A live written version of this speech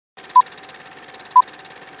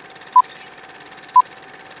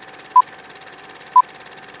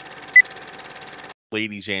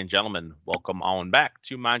Ladies and gentlemen, welcome on back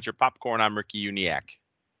to Mind Your Popcorn. I'm Ricky Uniac.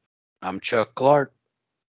 I'm Chuck Clark.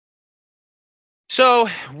 So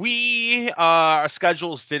our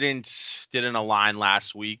schedules didn't align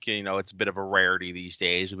last week. You know, it's a bit of a rarity these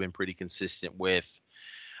days. We've been pretty consistent with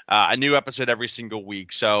a new episode every single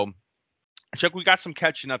week. So Chuck, we got some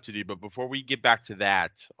catching up to do. But before we get back to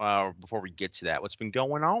that, before we get to that, what's been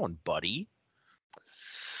going on, buddy?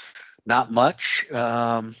 Not much.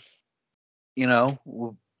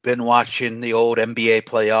 We've been watching the old NBA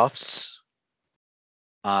playoffs.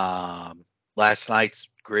 Last night's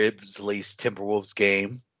Grizzlies Timberwolves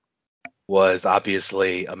game was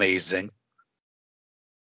obviously amazing.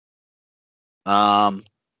 Other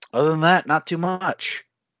than that, not too much.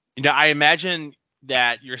 You know, I imagine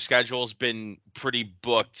that your schedule's been pretty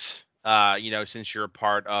booked, since you're a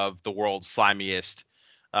part of the world's slimiest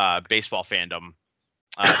baseball fandom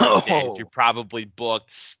these days. You're Oh, probably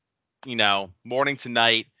booked, morning to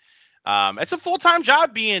night. It's a full-time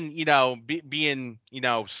job being, being,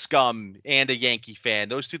 scum and a Yankee fan.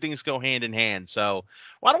 Those two things go hand in hand. So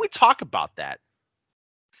why don't we talk about that?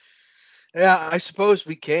 yeah, I suppose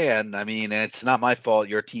we can. I mean, it's not my fault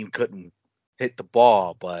your team couldn't hit the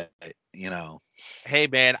ball, but Hey,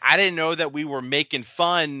 man, I didn't know that we were making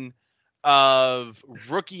fun of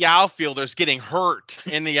rookie outfielders getting hurt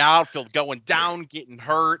in the outfield, going down, getting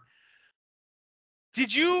hurt.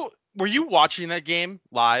 Were you watching that game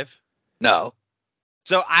live? no.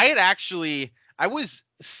 So I was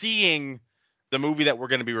seeing the movie that we're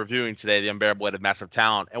going to be reviewing today, The Unbearable Weight of Massive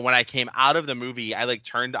Talent. And when I came out of the movie, I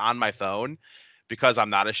turned on my phone because I'm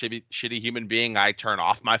not a shitty human being. I turn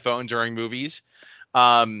off my phone during movies.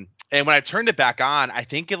 And when I turned it back on, I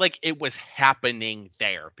think it was happening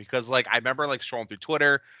there because I remember scrolling through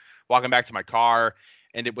Twitter, walking back to my car,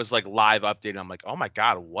 and it was live updating. I'm like, oh my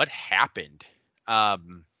God, what happened?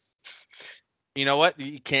 Um, you know what?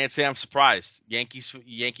 You can't say I'm surprised.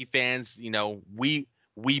 Yankee fans,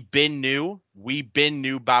 we've been new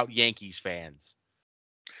about Yankees fans.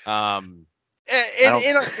 Um, I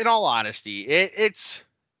in don't. in all honesty, it's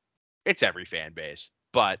every fan base,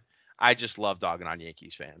 but I just love dogging on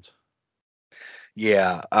Yankees fans.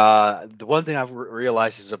 Yeah. The one thing I've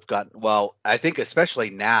realized is I think especially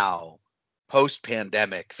now, post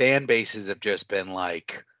pandemic, fan bases have just been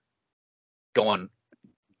going,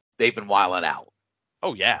 they've been wilding out,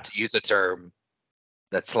 Oh yeah, to use a term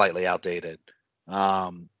that's slightly outdated.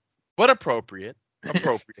 Um, but appropriate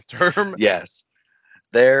term. yes.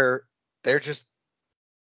 They're, they're just,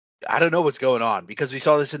 I don't know what's going on because we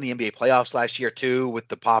saw this in the NBA playoffs last year too, with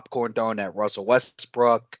the popcorn thrown at Russell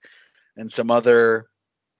Westbrook and some other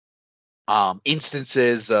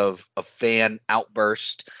instances of fan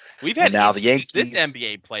outburst. We've And had now the instances this Yankees.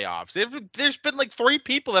 NBA playoffs. There's been three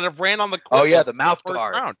people that have ran on the Oh court yeah, the the whole mouth first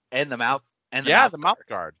guard round. and the Yeah, the mouth mouth guard.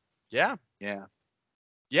 guard. Yeah, Yeah.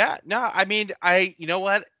 yeah. No, I mean, you know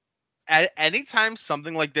what? Anytime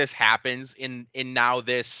something like this happens in now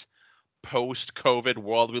this post-COVID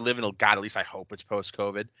world we live in, oh God, at least I hope it's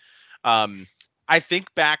post-COVID. Um, I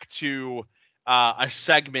think back to a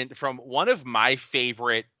segment from one of my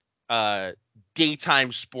favorite uh,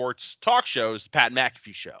 daytime sports talk shows, the Pat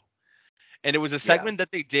McAfee Show. And it was a Yeah. segment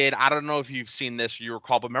that they did. I don't know if you've seen this or you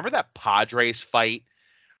recall, but remember that Padres fight?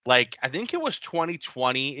 I think it was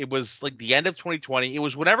 2020. It was the end of 2020. It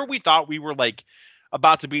was whenever we thought we were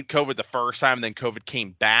about to beat COVID the first time, and then COVID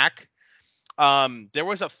came back. There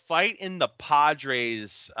was a fight in the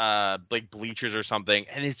Padres bleachers or something,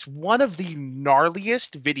 and it's one of the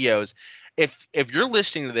gnarliest videos. If you're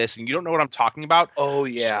listening to this and you don't know what I'm talking about, Oh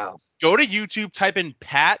yeah. go to YouTube, type in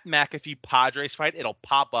Pat McAfee Padres fight, it'll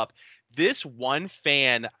pop up. This one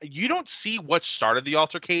fan, you don't see what started the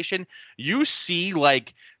altercation. You see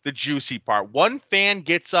the juicy part. One fan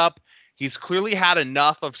gets up, he's clearly had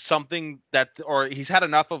enough of something or he's had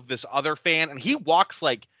enough of this other fan, and he walks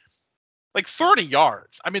like 30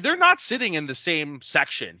 yards. I mean, they're not sitting in the same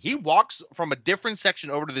section. He walks from a different section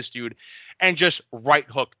over to this dude and just right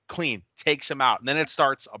hook clean, takes him out. And then it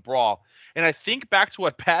starts a brawl. And I think back to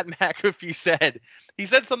what Pat McAfee said. He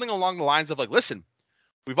said something along the lines of listen,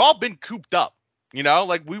 we've all been cooped up. We've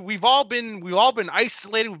all been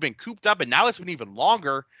isolated, we've been cooped up, and now it's been even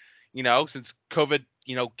longer, since COVID,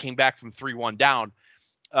 came back from 3-1 down.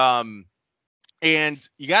 Um, and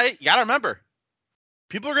you gotta remember,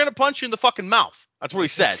 people are gonna punch you in the fucking mouth. That's what he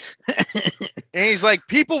said. And he's like,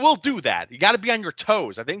 people will do that. You got to be on your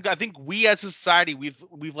toes. I think we as a society we've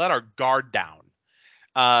let our guard down.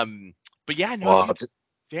 Um, but yeah, no, Well, dude,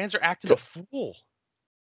 fans are acting t- a fool.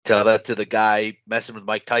 tell that to the guy messing with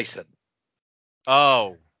Mike Tyson.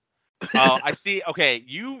 Oh, Oh, I see. Okay,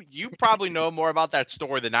 you probably know more about that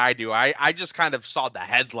story than I do. I just kind of saw the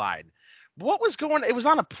headline. What was going? It was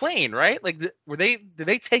on a plane, right? Like, were they? Did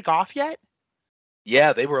they take off yet?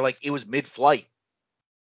 Yeah, they were like, it was mid-flight.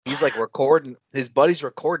 He's like recording, his buddy's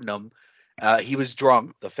recording him. He was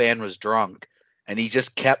drunk. The fan was drunk, and he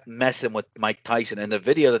just kept messing with Mike Tyson. And the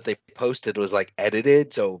video that they posted was like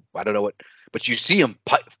edited, so I don't know what, but you see him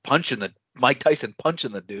punching the Mike Tyson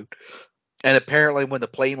punching the dude. And apparently, when the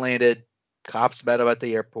plane landed, cops met him at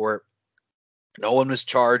the airport. No one was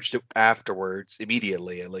charged afterwards,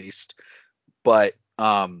 immediately at least. But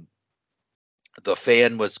the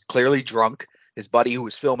fan was clearly drunk. His buddy who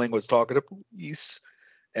was filming was talking to police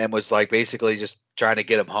and was like basically just trying to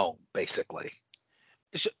get him home, basically.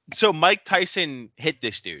 So Mike Tyson hit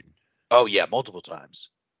this dude. Oh yeah, multiple times.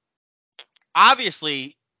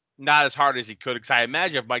 Obviously, not as hard as he could. Because I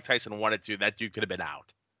imagine if Mike Tyson wanted to, that dude could have been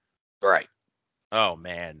out. Right. Oh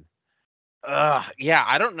man. Yeah.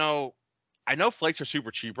 I don't know. I know flights are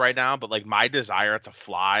super cheap right now, but like my desire to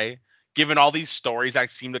fly, given all these stories that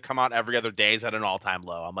seem to come out every other day, is at an all-time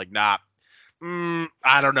low. I'm like, nah.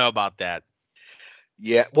 I don't know about that.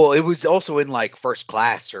 Yeah. Well, it was also in like first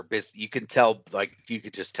class or business. You can tell, like, you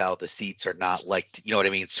could just tell the seats are not like, you know what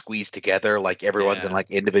I mean, squeezed together. Like everyone's in Yeah.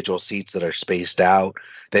 like individual seats that are spaced out.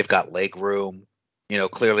 They've got leg room. You know,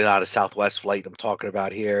 clearly not a Southwest flight I'm talking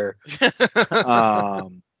about here.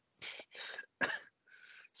 Um.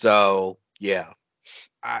 So yeah.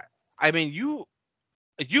 I I mean you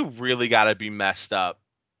really got to be messed up,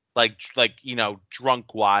 like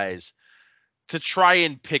drunk wise, to try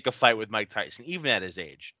and pick a fight with Mike Tyson, even at his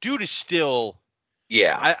age. Dude is still.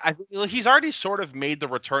 Yeah. He's already sort of made the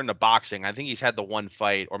return to boxing. I think he's had the one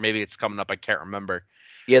fight, or maybe it's coming up. I can't remember.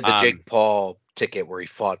 He had the Um, Jake Paul ticket where he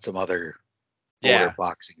fought some other older yeah,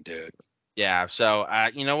 boxing dude. yeah. So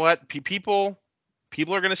you know what? People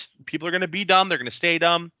are gonna be dumb. They're gonna stay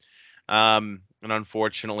dumb. And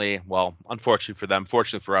unfortunately for them,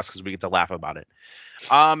 fortunately for us, because we get to laugh about it.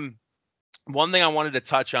 Um, One thing I wanted to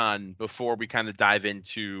touch on before we kind of dive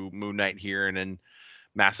into Moon Knight here and then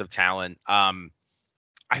massive talent.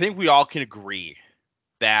 I think we all can agree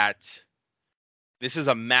that this is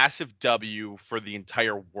a massive W for the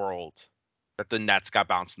entire world that the Nets got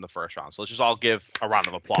bounced in the first round. So let's just all give a round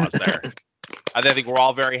of applause there. I think we're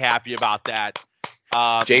all very happy about that.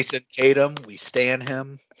 Jason Tatum, we stan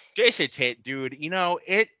him. Jason Tate, dude,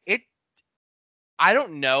 it. I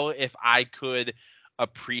don't know if I could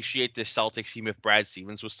appreciate the Celtics team if Brad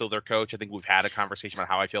Stevens was still their coach. I think we've had a conversation about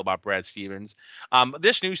how I feel about Brad Stevens.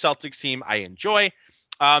 This new Celtics team I enjoy.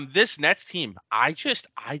 This Nets team, I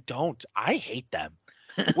don't. I hate them,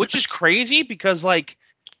 which is crazy because like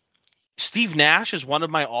Steve Nash is one of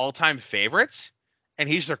my all-time favorites, and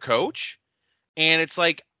he's their coach. And it's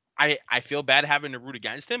like I feel bad having to root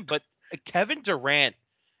against him, but Kevin Durant,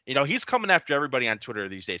 he's coming after everybody on Twitter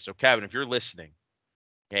these days. So Kevin, if you're listening,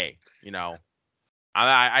 hey,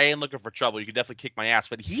 I ain't looking for trouble. You can definitely kick my ass,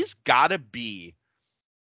 but he's got to be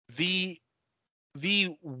the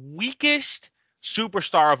the weakest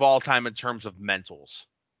superstar of all time in terms of mentals.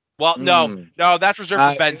 Well, no, Mm, no, that's reserved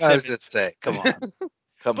for Ben I was just Simmons. say, come on,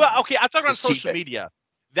 come But on, okay, I'm talking on his social teammate. media.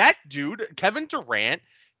 That dude, Kevin Durant,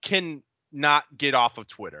 can not get off of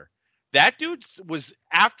Twitter. That dude was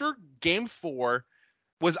after Game 4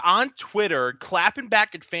 was on Twitter clapping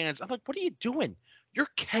back at fans. I'm like, what are you doing? You're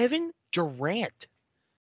Kevin Durant.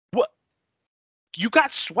 What? You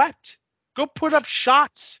got swept. Go put up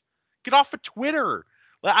shots. Get off of Twitter.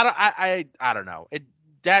 I don't know.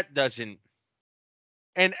 That doesn't.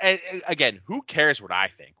 And again, who cares what I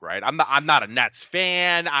think, right? I'm not a Nets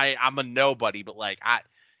fan. I'm a nobody. But like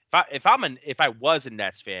if I was a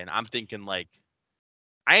Nets fan, I'm thinking like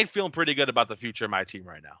I ain't feeling pretty good about the future of my team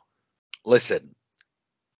right now. Listen,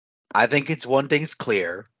 I think it's one thing's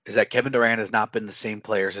clear is that Kevin Durant has not been the same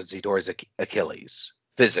player since he tore his Achilles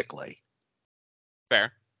physically.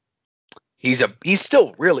 Fair. He's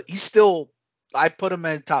still I put him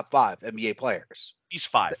in top 5 NBA players. He's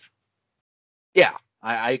 5. Yeah,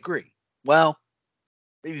 I agree. Well,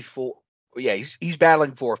 maybe 4. Yeah, he's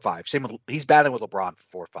battling 4 or 5. He's battling with LeBron for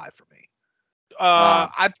 4 or 5 for me.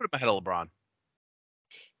 I'd put him ahead of LeBron.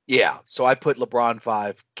 Yeah, so I put LeBron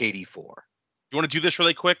 5, KD 4. You want to do this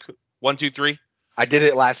really quick? 1, 2, 3. I did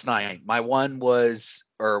it last night. My one was,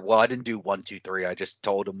 I didn't do 1, 2, 3. I just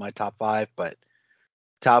told him my top 5, but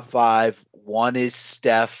top 5, 1 is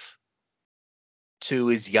Steph, 2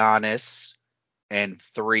 is Giannis, and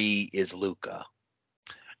 3 is Luka.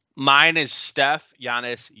 Mine is Steph,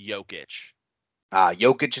 Giannis, Jokic.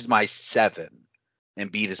 Jokic is my 7,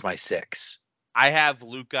 and Embiid is my 6. I have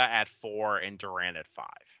Luka at 4 and Durant at 5.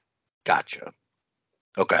 Gotcha.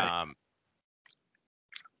 Okay.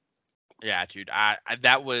 Yeah, dude.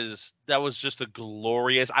 That was just a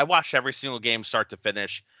glorious. I watched every single game start to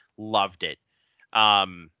finish. Loved it.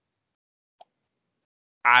 I'm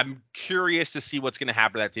curious to see what's going to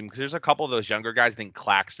happen to that team because there's a couple of those younger guys. I think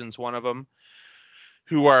Claxton's one of them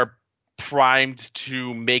who are primed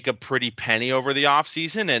to make a pretty penny over the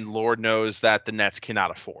offseason, and Lord knows that the Nets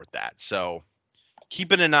cannot afford that. So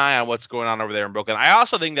keeping an eye on what's going on over there in Brooklyn. I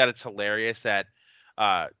also think that it's hilarious that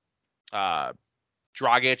uh, uh,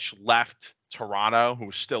 Dragic left Toronto, who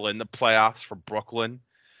was still in the playoffs for Brooklyn.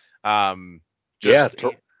 Yeah. Just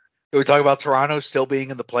We talk about Toronto still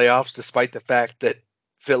being in the playoffs despite the fact that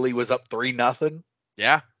Philly was up 3-0.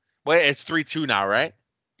 yeah. Wait, it's 3-2 now, right?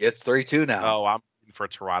 It's 3-2 now. Oh, I'm rooting for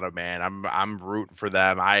Toronto, man. I'm rooting for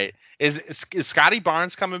them. Is Scotty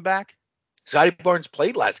Barnes coming back? Scotty Barnes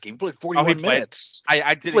played last game. He played Oh, he 41 played. minutes. I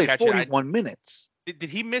He didn't played catch it. 41 minutes. Did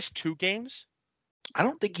he miss 2 games? I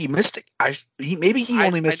don't think he missed it. Maybe he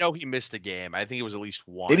only I missed. know he missed a game. I think it was at least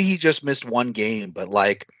Maybe one. he just missed one game. But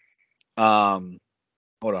like, hold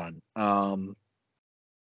on.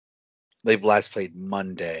 They've last played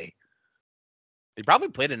Monday. He probably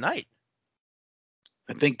played tonight.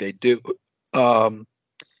 I think they do.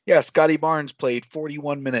 Yeah, Scotty Barnes played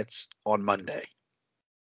 41 minutes on Monday.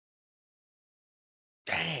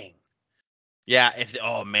 Dang. Yeah. If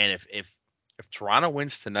Toronto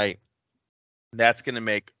wins tonight, that's gonna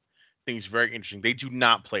make things very interesting. They do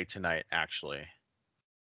not play tonight, actually.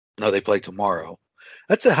 No, they play tomorrow.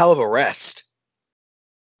 That's a hell of a rest.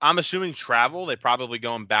 I'm assuming travel. They probably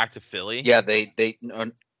going back to Philly. Yeah,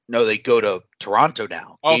 no, they go to Toronto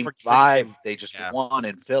now. Oh, Game for 5, game. they just Yeah. won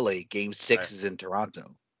in Philly. Game 6 Right. is in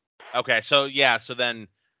Toronto. Okay. So yeah. So then.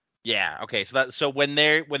 Yeah. Okay. So when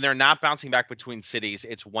they're not bouncing back between cities,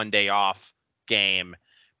 it's 1 day off game.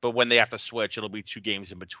 But when they have to switch, it'll be 2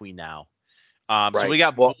 games in between now. So we Right.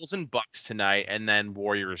 got Well, Bulls and Bucks tonight, and then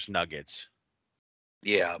Warriors Nuggets.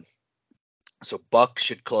 yeah. So Bucks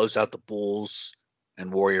should close out the Bulls,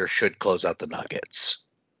 and Warriors should close out the Nuggets.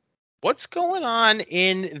 What's going on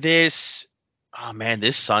in this? Oh man,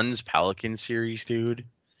 this Suns Pelicans series, dude.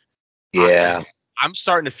 Yeah. I'm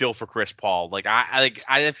starting to feel for Chris Paul. Like I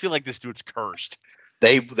feel like this dude's cursed.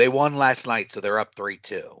 They won last night, so they're up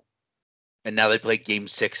 3-2. And now they play game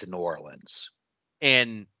 6 in New Orleans.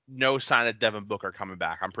 And no sign of Devin Booker coming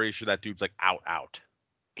back. I'm pretty sure that dude's like out.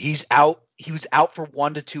 He's out. He was out for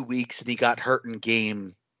 1 to 2 weeks, and he got hurt in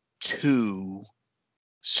game 2.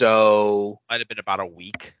 So Might have been about a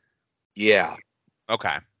week. yeah.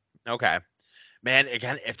 Okay. Man,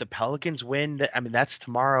 again, if the Pelicans win, I mean that's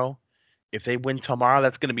tomorrow. If they win tomorrow,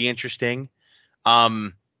 that's going to be interesting.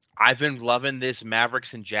 I've been loving this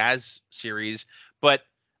Mavericks and Jazz series, but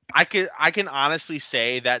I can honestly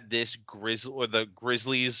say that this the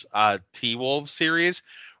Grizzlies T-Wolves series,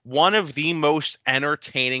 one of the most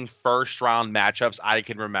entertaining first round matchups I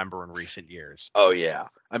can remember in recent years. Oh yeah.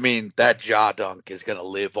 I mean, that jaw dunk is gonna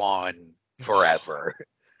live on forever.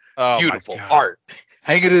 Oh my Beautiful god. art.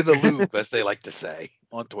 Hang it in the loop, as they like to say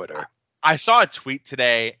on Twitter. I saw a tweet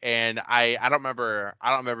today, and I don't remember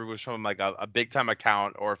if it was from like a big time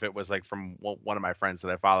account or if it was like from one of my friends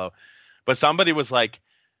that I follow, but somebody was like,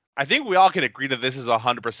 I think we all can agree that this is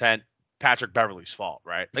 100% Patrick Beverly's fault,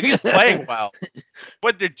 right? Like he's playing well,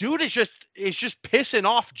 but the dude is just pissing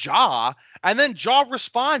off Jaw, and then Jaw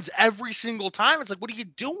responds every single time. It's like, what are you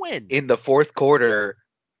doing? In the fourth quarter,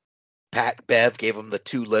 Pat Bev gave him the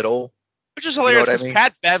too little. Which is You know hilarious what I because mean?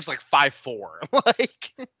 Pat Bev's like 5'4",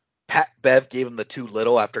 like. Pat Bev gave him the too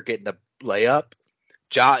little after getting the layup.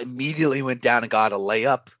 Ja immediately went down and got a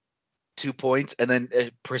layup, 2 points, and then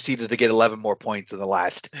proceeded to get 11 more points in the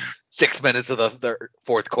last 6 minutes of the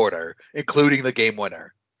fourth quarter, including the game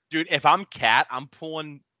winner. Dude, if I'm Cat, I'm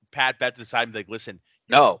pulling Pat Bev to the side and be like, listen,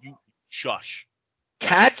 No, you shush.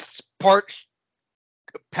 Cat's part.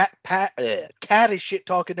 Cat is shit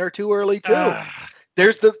talking there too early too.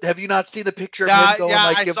 There's the. Have you not seen the picture of him going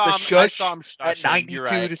like give the I saw shush him at shushing. You're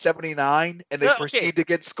 92 right. to 79, and they Okay, proceed to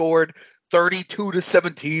get scored 32 to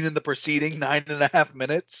 17 in the preceding 9.5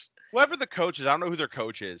 minutes? whoever the coach is, I don't know who their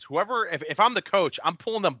coach is. Whoever, if I'm the coach, I'm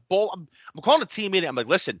pulling them both. I'm calling a team meeting. I'm like,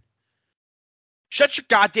 listen, shut your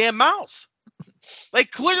goddamn mouths.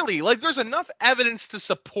 Like clearly, like there's enough evidence to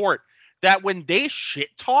support that when they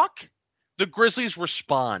shit talk, the Grizzlies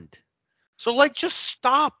respond. So like, just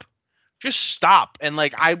stop. And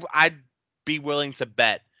like, I'd be willing to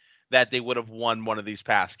bet that they would have won one of these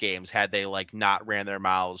past games had they like not ran their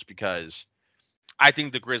mouths because I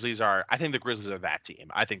think the Grizzlies are that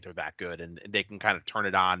team. I think they're that good and they can kind of turn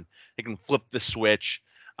it on. They can flip the switch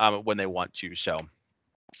when they want to. So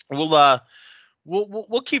we'll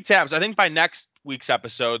we'll keep tabs. I think by next week's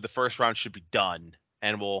episode, the first round should be done,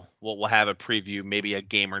 and we'll have a preview, maybe a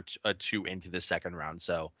game or two into the second round.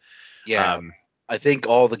 So, Yeah, um, I think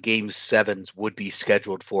all the game sevens would be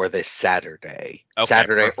scheduled for this Saturday, okay,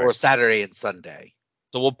 perfect. Saturday and Sunday.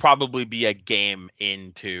 So we'll probably be a game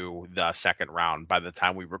into the second round by the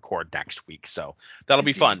time we record next week. So that'll be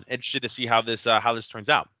Indeed. fun. Interested to see how this turns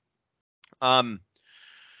out.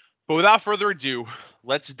 But without further ado,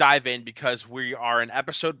 let's dive in because we are an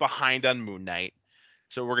episode behind on Moon Knight.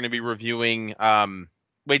 So we're going to be reviewing.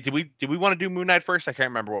 Wait, did we want to do Moon Knight first? I can't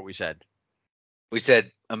remember what we said. We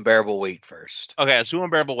said unbearable weight first. Okay, let's do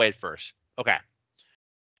Unbearable Weight first. Okay,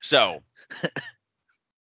 so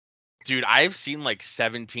dude, I've seen like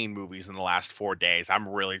 17 movies in the last 4 days. I'm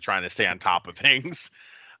really trying to stay on top of things.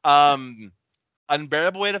 Um,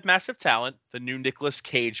 Unbearable Weight of Massive Talent, the new Nicolas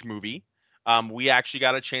Cage movie. We actually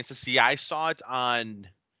got a chance to see. I saw it on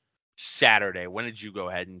Saturday. When did you go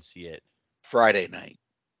ahead and see it? Friday night.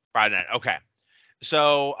 Friday night. Okay.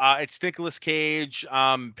 So it's Nicolas Cage,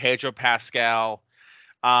 Pedro Pascal.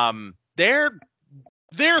 They're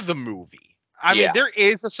the movie. I mean, Yeah. there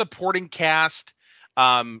is a supporting cast.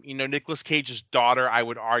 Nicolas Cage's daughter, I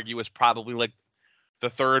would argue, is probably like the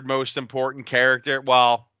third most important character.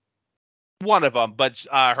 Well, one of them, but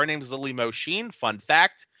her name is Lily Mosheen. Fun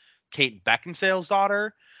fact: Kate Beckinsale's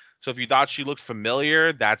daughter. So if you thought she looked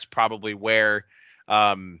familiar, that's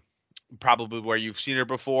um, probably where you've seen her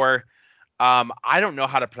before. I don't know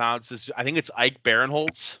how to pronounce this. I think it's Ike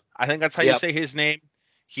Barinholtz. I think that's how you Yep. say his name.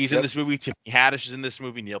 He's in Yep. this movie. Tiffany Haddish is in this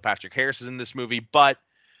movie. Neil Patrick Harris is in this movie. But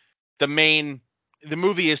the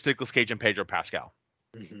movie is Nicolas Cage and Pedro Pascal.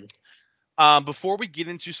 Hmm. Before we get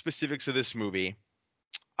into specifics of this movie,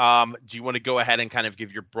 do you want to go ahead and kind of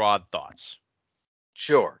give your broad thoughts?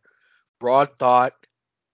 Sure. Broad thought,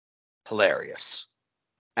 hilarious.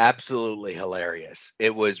 Absolutely hilarious.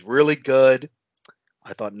 It was really good.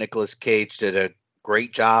 I thought Nicolas Cage did a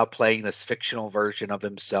great job playing this fictional version of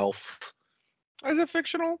himself. Is it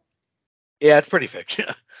fictional? Yeah, it's pretty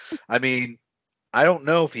fictional. I mean, I don't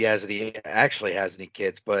know if he actually has any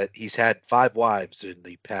kids, but he's had 5 wives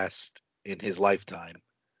in his lifetime.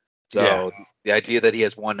 Yeah. So the idea that he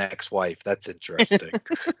has one ex-wife, that's interesting.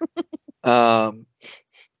 um,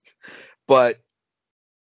 but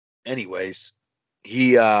anyways,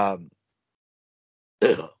 he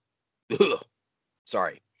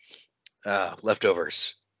sorry,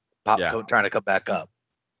 leftovers Yeah. trying to come back up.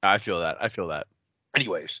 I feel that. I feel that.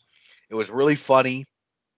 Anyways, it was really funny.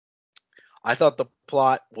 I thought the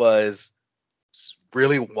plot was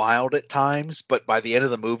really wild at times, but by the end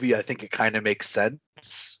of the movie, I think it kind of makes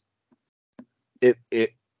sense. It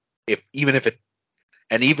if even if it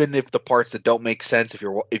and even if the parts that don't make sense,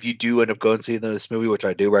 if you do end up going to see this movie, which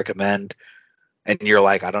I do recommend, and you're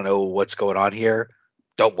like, I don't know what's going on here,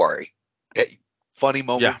 don't worry. Funny Yeah.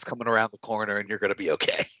 moments coming around the corner, and you're gonna be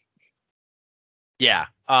okay. Yeah.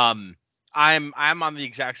 I'm on the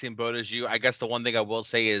exact same boat as you. I guess the one thing I will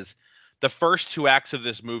say is the first two acts of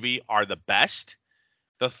this movie are the best.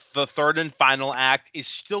 The third and final act is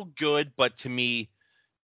still good, but to me,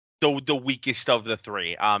 the weakest of the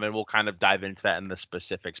three. And we'll kind of dive into that in the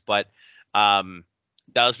specifics. But um,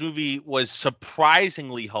 this movie was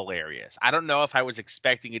surprisingly hilarious. I don't know if I was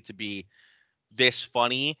expecting it to be this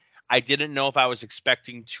funny. I didn't know if I was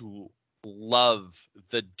expecting to love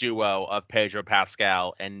the duo of Pedro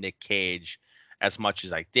Pascal and Nick Cage as much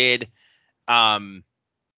as I did. Um,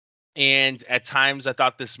 and at times I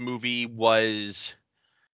thought this movie was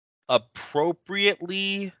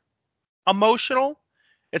appropriately emotional.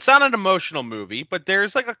 It's not an emotional movie, but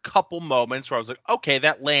there's like a couple moments where I was like, okay,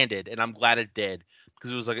 that landed, and I'm glad it did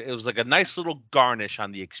because it was like a nice little garnish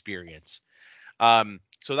on the experience. So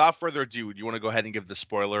without further ado, do you want to go ahead and give the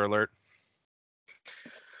spoiler alert?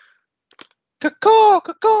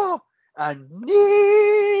 Caw. I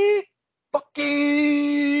need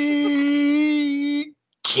fucking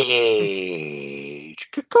Cage.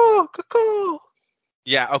 Caw.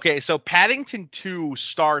 Yeah, okay. So Paddington 2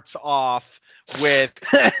 starts off with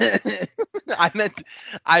I meant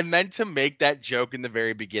I meant to make that joke in the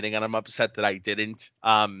very beginning and I'm upset that I didn't.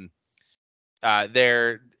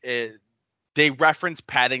 There they reference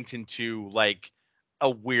Paddington 2 like a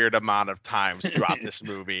weird amount of times throughout this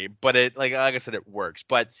movie, but it like I said it works.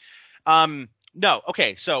 But no,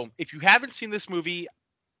 okay. So if you haven't seen this movie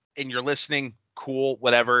and you're listening, cool,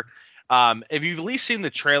 whatever. If you've at least seen the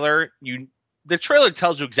trailer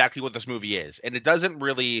tells you exactly what this movie is, and it doesn't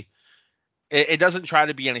try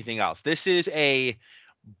to be anything else. This is a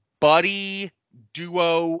buddy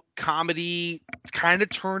duo comedy kind of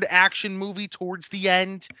turned action movie towards the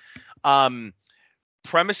end. Um,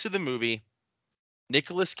 Premise of the movie: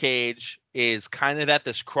 Nicolas Cage is kind of at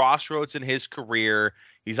this crossroads in his career.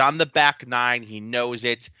 He's on the back nine. He knows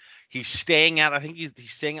it. He's staying at, I think he's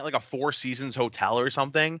staying at like a Four Seasons hotel or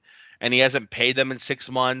something, and he hasn't paid them in 6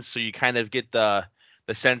 months. So you kind of get the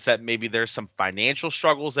sense that maybe there's some financial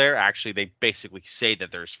struggles there. Actually, they basically say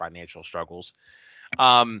that there's financial struggles.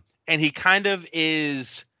 And he kind of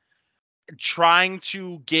is trying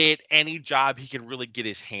to get any job he can really get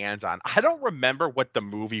his hands on. I don't remember what the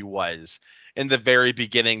movie was in the very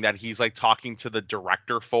beginning that he's like talking to the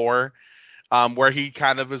director for, where he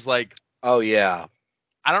kind of was like, Oh yeah.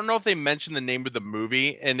 I don't know if they mentioned the name of the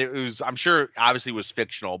movie, and it was, I'm sure, obviously was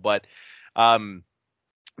fictional, but um,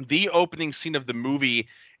 the opening scene of the movie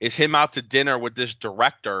is him out to dinner with this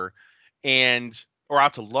director, and or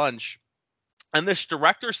out to lunch, and this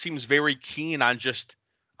director seems very keen on just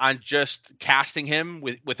casting him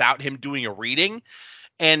without him doing a reading.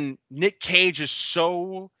 And Nick Cage is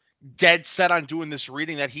so dead set on doing this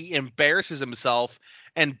reading that he embarrasses himself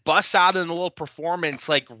and busts out in a little performance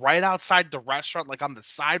like right outside the restaurant, like on the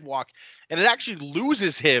sidewalk, and it actually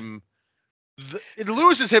loses him. It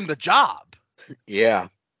loses him the job. Yeah.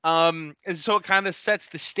 And so it kind of sets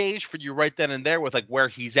the stage for you right then and there with like where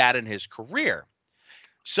he's at in his career.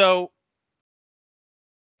 So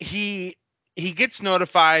he he gets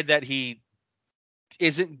notified that he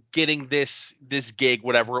isn't getting this gig,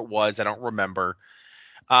 whatever it was. I don't remember.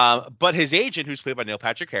 But his agent, who's played by Neil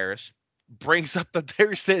Patrick Harris, brings up that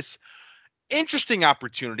there's this interesting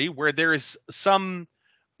opportunity where there is some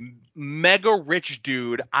mega rich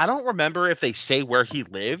dude. I don't remember if they say where he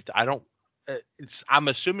lived. I don't. I'm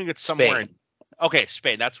assuming it's somewhere in. Spain. Okay,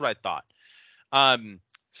 Spain. That's what I thought. Um,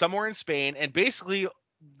 Somewhere in Spain, and basically,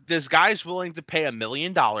 this guy's willing to pay $1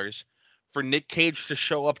 million for Nick Cage to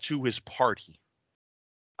show up to his party.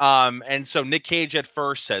 And so Nick Cage at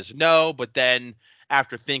first says no, but then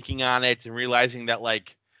after thinking on it and realizing that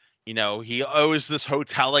like, he owes this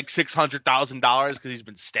hotel like $600,000 because he's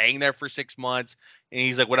been staying there for 6 months, and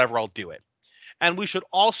he's like, whatever, I'll do it. And we should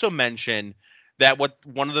also mention that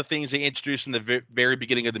one of the things they introduced in the very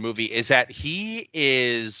beginning of the movie is that he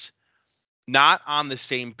is not on the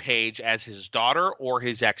same page as his daughter or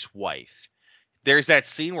his ex-wife. There's that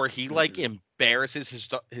scene where he like Mhm. embarrasses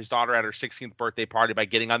his daughter at her 16th birthday party by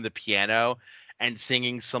getting on the piano and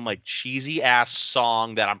singing some like cheesy ass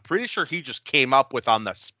song that I'm pretty sure he just came up with on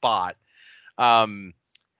the spot. Um,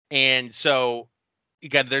 and so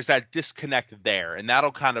again, there's that disconnect there, and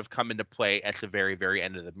that'll kind of come into play at the very, very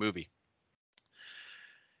end of the movie.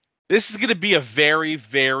 This is going to be a very,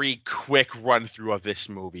 very quick run through of this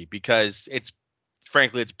movie because it's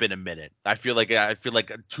been a minute. I feel like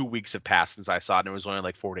 2 weeks have passed since I saw it, and it was only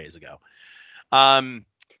like 4 days ago. Um,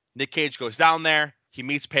 Nick Cage goes down there. He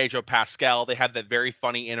meets Pedro Pascal. They have that very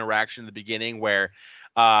funny interaction in the beginning where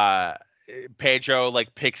uh, Pedro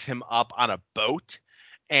like picks him up on a boat,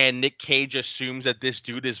 and Nick Cage assumes that this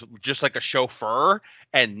dude is just like a chauffeur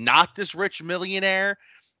and not this rich millionaire.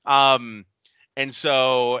 Um, and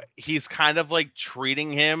so he's kind of like treating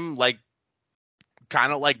him like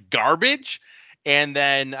kind of like garbage. And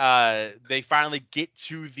then they finally get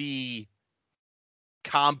to the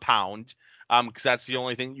compound, because that's the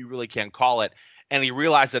only thing you really can call it. And he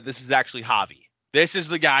realized that this is actually Javi. This is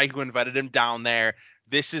the guy who invited him down there.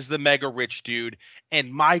 This is the mega rich dude.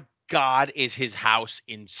 And my God, is his house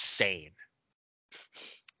insane.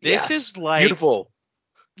 This Yes. is like, Beautiful.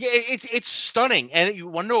 yeah, it's stunning. And you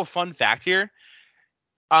want to know a fun fact here?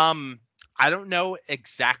 Um, I don't know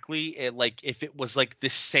exactly like if it was like the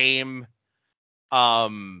same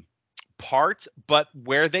um part, but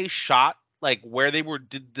where they shot, like where they were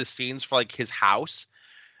did the scenes for like his house,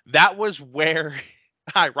 that was where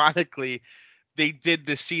ironically they did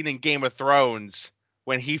the scene in Game of Thrones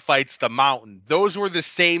when he fights the mountain. Those were the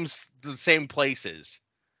same places.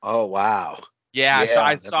 Oh wow. Yeah, so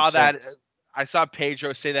I Yeah, that saw makes that. sense. I saw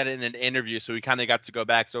Pedro say that in an interview, so we kind of got to go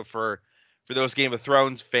back. So for those Game of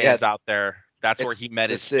Thrones Yeah, fans out there, that's where it's he met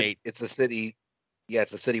the his city. fate. It's the city. Yeah,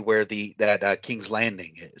 it's the city where that King's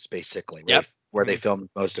Landing is basically Yep. where they Mhm. filmed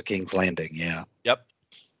most of King's Landing. Yeah. Yep.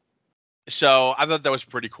 So I thought that was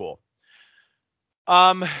pretty cool.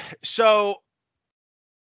 Um, so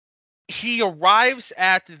he arrives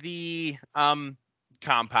at the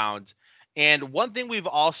compound, and one thing we've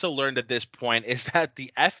also learned at this point is that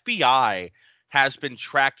the FBI has been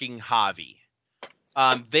tracking Javi.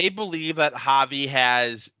 They believe that Javi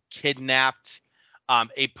has kidnapped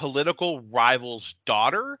a political rival's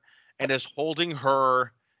daughter and is holding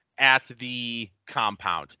her at the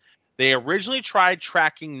compound. They originally tried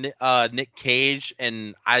tracking Nick Cage,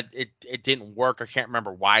 and it didn't work. I can't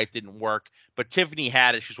remember why it didn't work. But Tiffany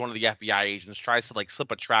Haddish, who's one of the FBI agents, tries to like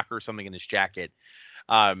slip a tracker or something in his jacket,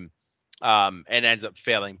 um, and ends up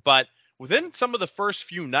failing. But within some of the first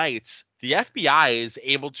few nights, the FBI is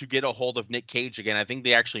able to get a hold of Nick Cage again. I think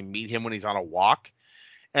they actually meet him when he's on a walk,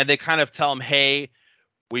 and they kind of tell him, "Hey,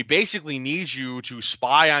 we basically need you to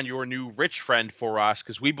spy on your new rich friend for us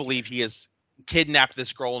because we believe he has kidnapped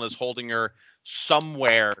this girl and is holding her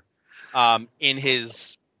somewhere in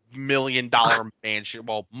his $1 million mansion,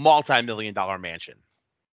 well, multi-million-dollar mansion."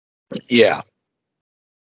 Yeah.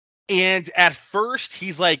 And at first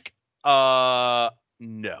he's like,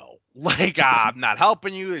 no, like, I'm not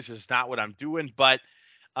helping you. This is not what I'm doing. But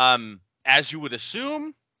as you would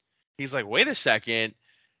assume, he's like, wait a second,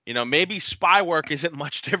 maybe spy work isn't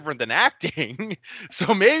much different than acting.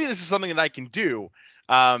 So maybe this is something that I can do.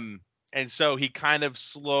 And so he kind of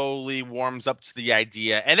slowly warms up to the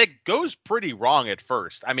idea, and it goes pretty wrong at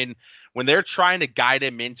first. I mean, when they're trying to guide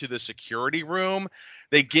him into the security room,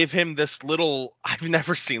 they give him this little, I've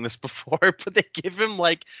never seen this before, but they give him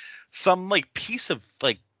like some like piece of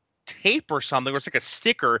like tape or something, where it's like a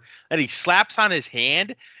sticker that he slaps on his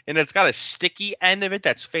hand, and it's got a sticky end of it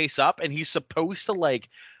that's face up, and he's supposed to like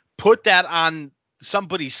put that on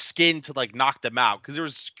somebody's skin to like knock them out, because there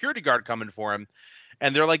was a security guard coming for him,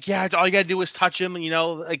 and they're like, yeah, all you gotta do is touch him,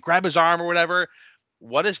 like grab his arm or whatever.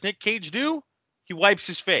 What does Nick Cage do? He wipes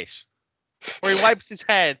his face, or he wipes his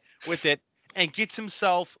head with it, and gets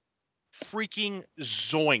himself freaking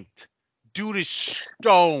zoinked. Dude is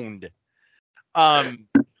stoned. Um,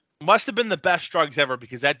 must have been the best drugs ever,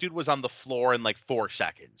 because that dude was on the floor in like 4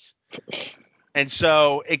 seconds. And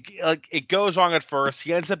so it goes wrong at first.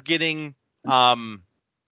 He ends up getting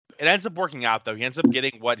it ends up working out though. He ends up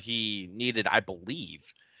getting what he needed, I believe.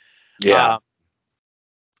 Yeah.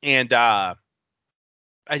 Uh,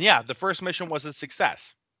 and yeah, the first mission was a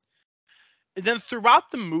success. And then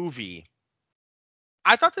throughout the movie,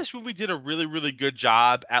 I thought this movie did a really, really good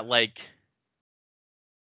job at like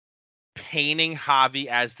painting Javi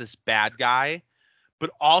as this bad guy,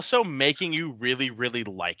 but also making you really, really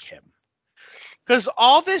like him. Because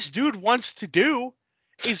all this dude wants to do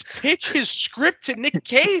is pitch his script to Nick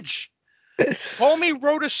Cage. Homie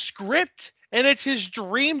wrote a script, and it's his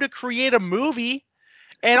dream to create a movie,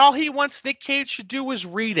 and all he wants Nick Cage to do is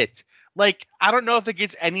read it. Like, I don't know if it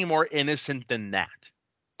gets any more innocent than that.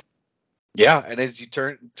 Yeah, and as you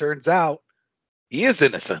turns out, he is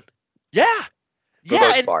innocent Yeah. for the Yeah,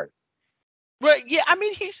 most and part. well, yeah, I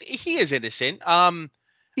mean he is innocent.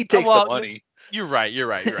 He takes the Well, money. you're right, you're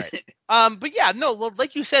right, you're right. But yeah, no,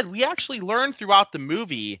 like you said, we actually learn throughout the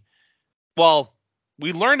movie. Well,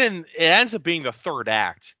 we learn it ends up being the third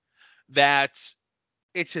act that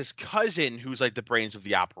it's his cousin who's like the brains of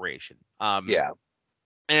the operation. Yeah.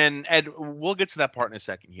 And we'll get to that part in a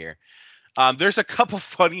second here. There's a couple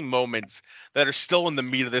funny moments that are still in the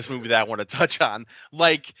meat of this movie that I want to touch on,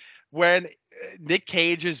 like when Nick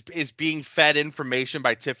Cage is being fed information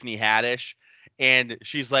by Tiffany Haddish, and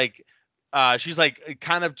she's like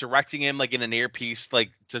kind of directing him like in an earpiece,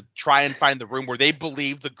 like to try and find the room where they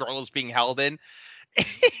believe the girl is being held in.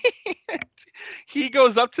 And he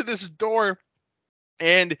goes up to this door,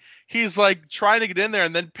 and he's like trying to get in there,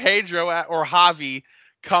 and then Pedro or Javi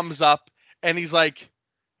comes up, and he's like,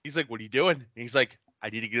 what are you doing? And he's like, I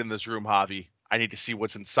need to get in this room, Javi. I need to see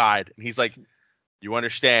what's inside. And he's like, you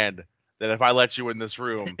understand that if I let you in this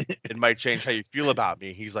room, it might change how you feel about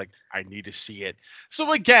me. He's like, I need to see it.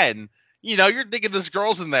 So again, you're thinking this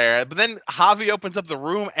girl's in there, but then Javi opens up the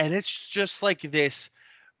room, and it's just like this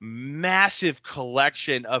massive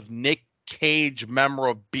collection of Nick Cage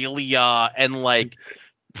memorabilia and like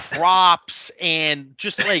props, and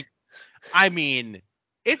just like, I mean,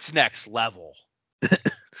 it's next level. And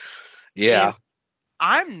Yeah.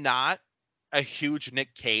 I'm not a huge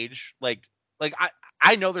Nick Cage like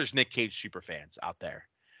I know there's Nick Cage super fans out there.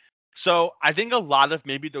 So I think a lot of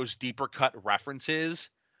maybe those deeper cut references,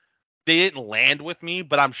 they didn't land with me,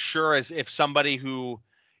 but I'm sure as if somebody who,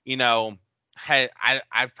 you know,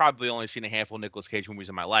 I've probably only seen a handful of Nicolas Cage movies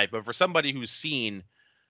in my life, but for somebody who's seen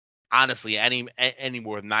honestly any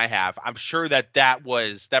more than I have, I'm sure that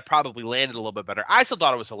probably landed a little bit better. I still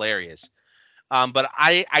thought it was hilarious. But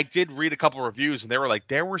I did read a couple reviews, and they were like,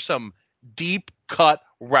 there were some deep cut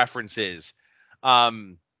references.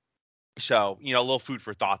 Um, so a little food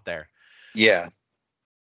for thought there. Yeah.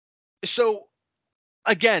 So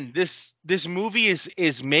again, this movie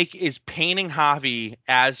is painting Javi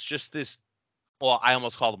as just this. Well, I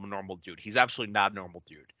almost called him a normal dude. He's absolutely not a normal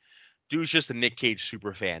dude. Dude's just a Nick Cage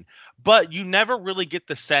super fan. But you never really get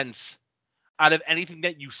the sense. out of anything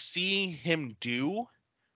that you see him do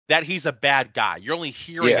that he's a bad guy. You're only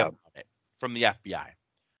hearing Yeah. about it from the FBI.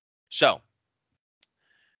 So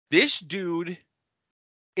this dude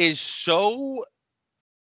is so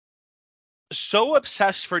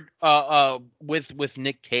obsessed with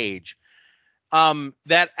Nick Cage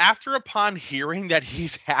that after upon hearing that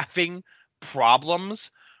he's having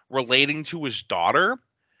problems relating to his daughter,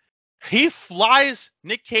 he flies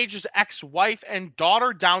Nick Cage's ex-wife and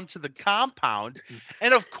daughter down to the compound,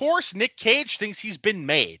 and of course Nick Cage thinks he's been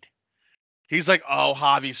made. He's like, "Oh,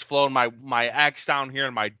 Javi's flown my ex down here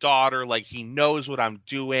and my daughter, like he knows what I'm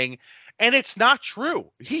doing." And it's not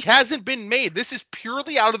true. He hasn't been made. This is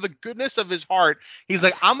purely out of the goodness of his heart. He's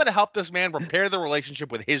like, "I'm going to help this man repair the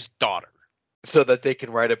relationship with his daughter." So that they can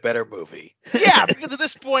write a better movie. Yeah, because at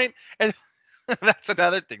this point, and that's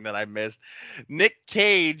another thing that I missed. Nick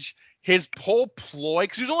Cage, his whole ploy,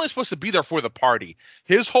 because he was only supposed to be there for the party.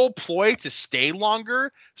 His whole ploy to stay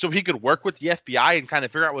longer so he could work with the FBI and kind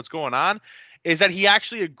of figure out what's going on is that he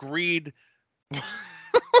actually agreed.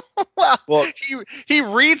 Well, he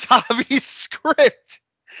reads Javi's script,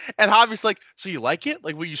 and Javi's like, "So you like it?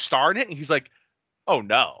 Like, will you star in it?" And he's like, "Oh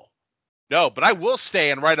no, but I will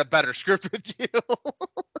stay and write a better script with you."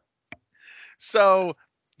 So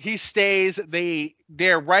he stays.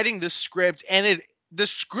 They're writing this script, and the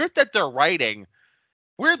script that they're writing,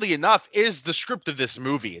 weirdly enough, is the script of this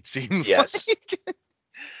movie. It seems yes. like.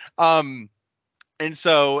 um, and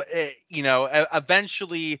so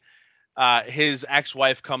eventually, his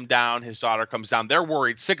ex-wife come down, his daughter comes down. They're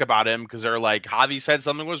worried sick about him because they're like, Javi said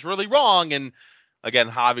something was really wrong, and again,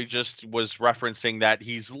 Javi just was referencing that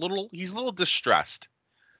he's a little distressed.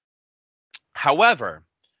 However,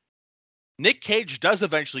 Nick Cage does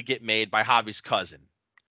eventually get made by Javi's cousin,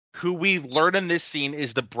 who we learn in this scene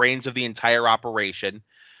is the brains of the entire operation.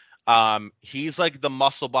 He's like the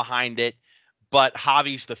muscle behind it, but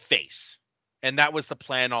Javi's the face, and that was the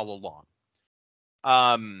plan all along.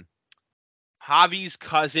 Javi's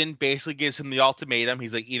cousin basically gives him the ultimatum.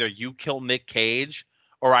 He's like, either you kill Nick Cage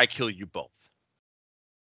or I kill you both.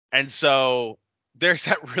 And so there's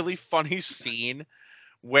that really funny scene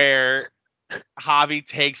where Javi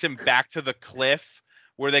takes him back to the cliff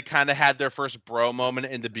where they kind of had their first bro moment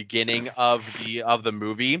in the beginning of the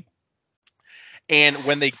movie. And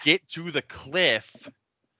when they get to the cliff,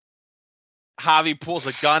 Javi pulls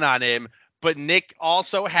a gun on him, but Nick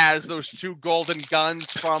also has those two golden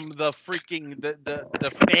guns from the freaking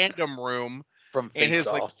the fandom room From in Face his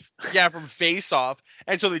Off. from Face Off.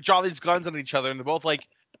 And so they draw these guns on each other and they're both like,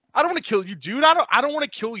 "I don't want to kill you, dude. I don't want to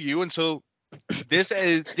kill you." And so this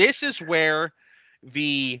is where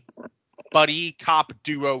the buddy cop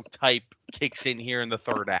duo type kicks in here in the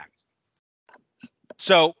third act.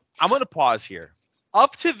 So I'm going to pause here.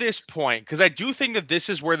 Up to this point, because I do think that this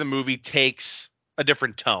is where the movie takes a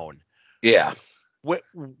different tone. Yeah.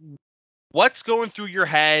 What's going through your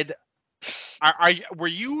head? Were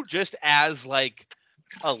you just as like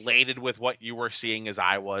elated with what you were seeing as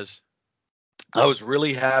I was? I was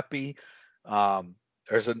really happy.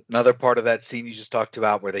 There's another part of that scene you just talked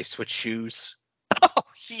about where they switch shoes. Oh,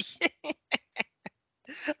 yeah.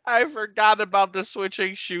 I forgot about the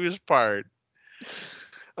switching shoes part.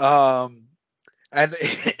 And I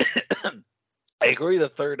agree the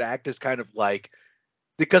third act is kind of like,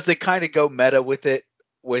 because they kind of go meta with it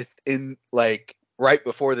within like right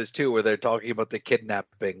before this too, where they're talking about the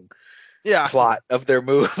kidnapping plot of their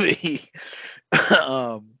movie.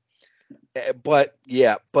 But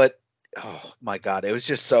oh my god, it was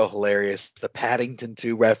just so hilarious. The Paddington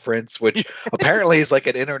 2 reference, which apparently is like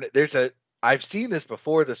an internet. I've seen this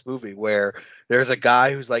before this movie where there's a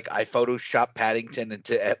guy who's like, I photoshopped Paddington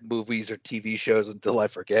into movies or TV shows until I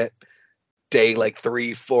forget day like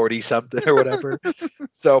 340 something or whatever.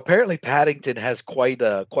 So apparently Paddington has quite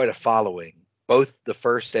a following, both the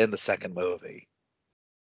first and the second movie.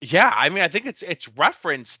 Yeah, I mean, I think it's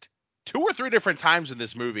referenced 2 or 3 different times in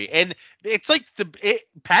this movie, and it's like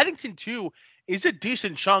Paddington 2 is a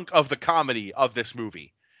decent chunk of the comedy of this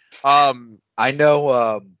movie. I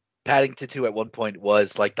know Paddington 2 at one point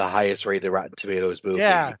was like the highest rated Rotten Tomatoes movie.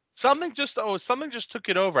 Yeah, something just took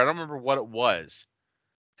it over. I don't remember what it was.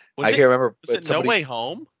 I can't remember. Was it No Way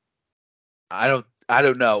Home? I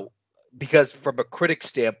don't know, because from a critic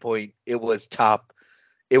standpoint, it was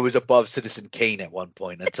above Citizen Kane at one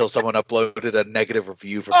point until someone uploaded a negative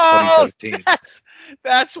review from 2017.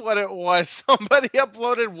 That's what it was. Somebody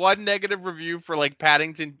uploaded one negative review for like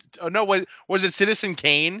Paddington. Oh no, was it Citizen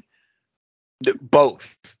Kane?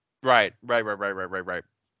 Both. Right. Yeah,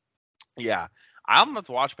 I'm gonna have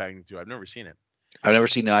to watch Paddington 2. I've never seen it. I've never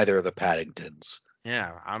seen either of the Paddingtons.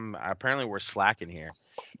 Yeah, apparently we're slacking here.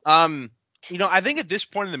 I think at this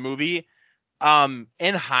point in the movie, in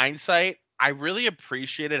hindsight, I really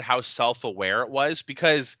appreciated how self-aware it was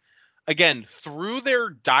because, again, through their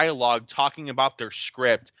dialogue talking about their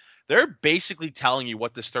script, they're basically telling you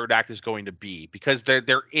what this third act is going to be because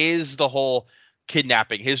there is the whole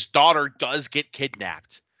kidnapping. His daughter does get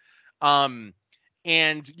kidnapped. Um,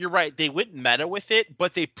 and you're right, they went meta with it,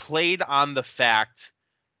 but they played on the fact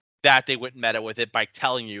that they went meta with it by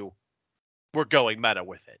telling you we're going meta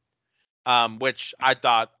with it. Which I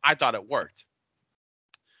thought it worked.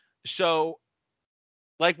 So,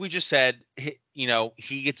 like we just said,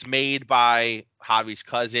 he gets made by Javi's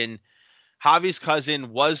cousin. Javi's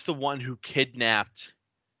cousin was the one who kidnapped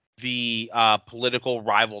the political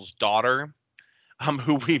rival's daughter,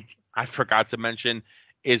 who I forgot to mention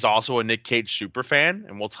is also a Nick Cage super fan,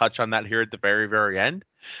 and we'll touch on that here at the very, very end.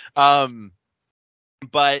 Um,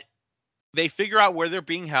 but they figure out where they're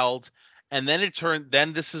being held, and then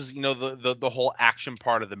this is the whole action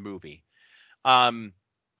part of the movie. Um,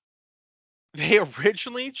 they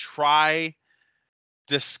originally try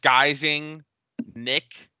disguising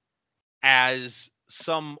Nick as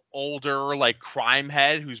some older like crime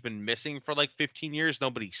head who's been missing for like 15 years.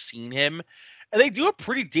 Nobody's seen him. And they do a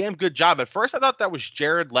pretty damn good job. At first I thought that was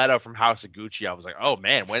Jared Leto from House of Gucci. I was like, "Oh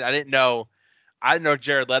man, when I didn't know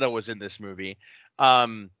Jared Leto was in this movie."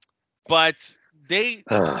 Um but they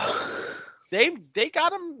they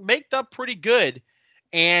got him maked up pretty good,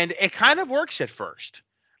 and it kind of works at first.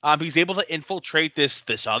 He's able to infiltrate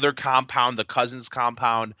this other compound, the cousin's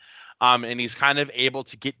compound, and he's kind of able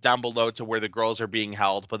to get down below to where the girls are being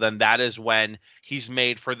held. But then that is when he's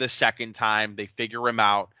made for the second time. They figure him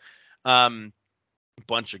out. A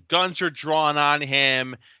bunch of guns are drawn on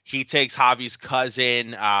him. He takes Javi's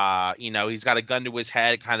cousin. He's got a gun to his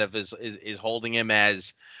head, kind of is holding him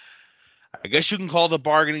as, I guess you can call it a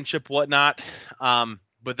bargaining chip, whatnot.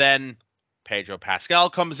 But then Pedro Pascal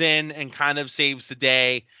comes in and kind of saves the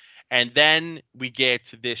day. And then we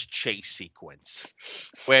get this chase sequence,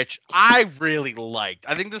 which I really liked.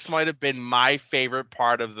 I think this might have been my favorite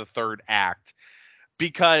part of the third act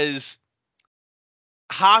because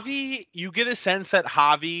you get a sense that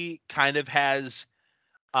Javi kind of has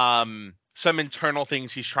some internal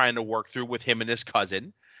things he's trying to work through with him and his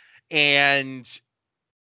cousin. And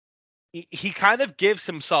he kind of gives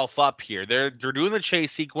himself up here. They're doing the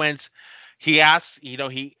chase sequence. He asks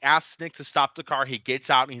Nick to stop the car. He gets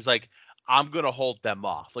out and he's like, "I'm gonna hold them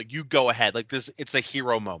off. Like you go ahead. Like this, it's a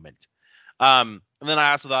hero moment." And then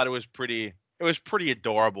I also thought it was pretty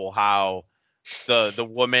adorable how the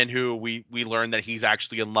woman who we learned that he's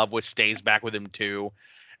actually in love with stays back with him too,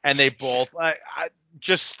 and they both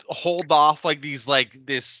just hold off like these like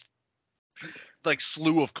this like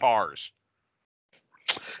slew of cars.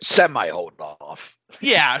 Semi hold off.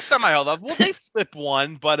 Yeah, semi held up. Well, they flip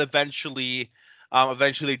one, but eventually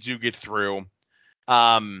they do get through.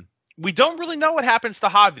 We don't really know what happens to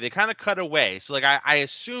Javi. They kind of cut away. So like I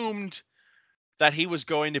assumed that he was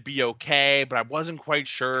going to be okay, but I wasn't quite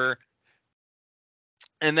sure.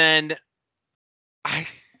 And then I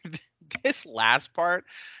this last part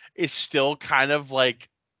is still kind of like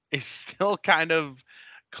is still kind of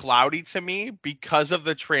cloudy to me because of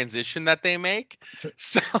the transition that they make.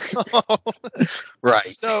 So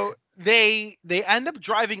Right. So they end up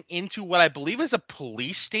driving into what I believe is a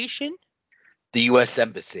police station. The U.S.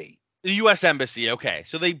 Embassy. The U.S. Embassy. Okay,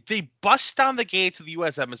 so they bust down the gates of the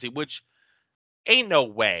U.S. Embassy, which ain't no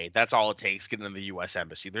way. That's all it takes getting in the U.S.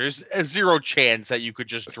 Embassy. There's a zero chance that you could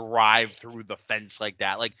just drive through the fence like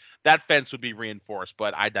that. Like that fence would be reinforced.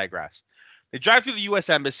 But I digress. They drive through the U.S.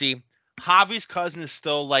 Embassy. Javi's cousin is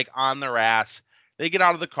still like on their ass. They get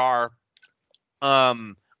out of the car.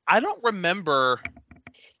 I don't remember.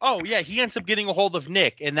 Oh yeah, he ends up getting a hold of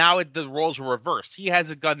Nick, and now the roles are reversed. He has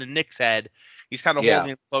a gun to Nick's head. He's kind of Yeah.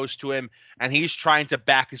 holding it close to him, and he's trying to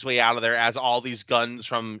back his way out of there as all these guns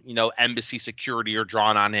from embassy security are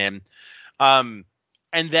drawn on him. Um,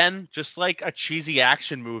 and then just like a cheesy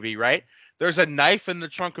action movie, right? There's a knife in the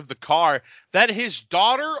trunk of the car that his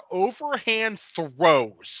daughter overhand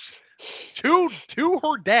throws to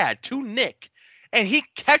her dad, to Nick, and he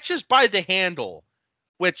catches by the handle.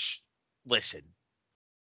 Which, listen,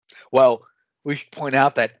 Well, we should point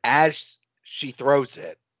out that as she throws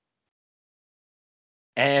it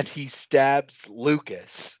and he stabs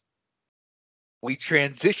Lucas, we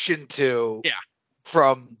transition to yeah.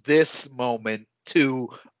 from this moment to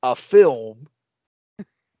a film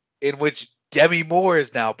in which Demi Moore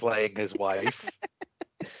is now playing his wife.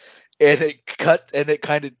 And it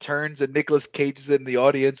kind of turns, and Nicolas Cage is in the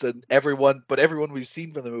audience, and everyone we've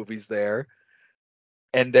seen from the movies there,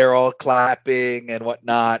 and they're all clapping and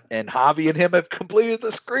whatnot. And Javi and him have completed the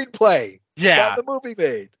screenplay. Yeah. Got the movie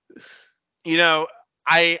made. You know,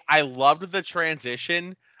 I loved the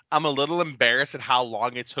transition. I'm a little embarrassed at how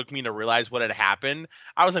long it took me to realize what had happened.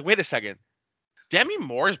 I was like, wait a second. Demi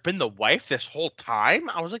Moore's been the wife this whole time?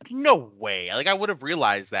 I was like, no way. Like I would have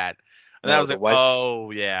realized that. And I No, was the like, wife's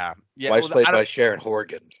oh yeah. Yeah, wife's well, played by Sharon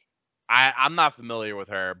Horgan. I'm not familiar with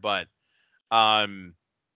her, but um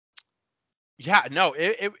yeah, no,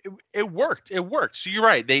 it worked. It worked. So you're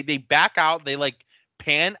right. They back out, they like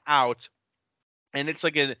pan out, and it's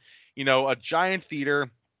like a giant theater,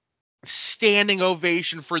 standing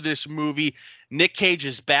ovation for this movie. Nick Cage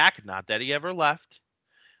is back. Not that he ever left.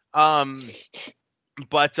 Um,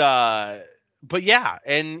 but yeah,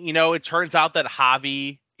 and it turns out that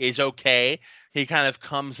Javi is okay. He kind of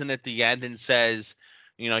comes in at the end and says,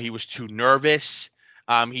 he was too nervous.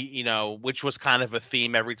 Which was kind of a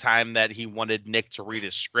theme every time that he wanted Nick to read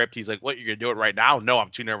his script. He's like, "What, you're gonna do it right now?" "No, I'm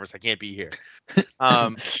too nervous. I can't be here."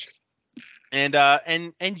 Um, and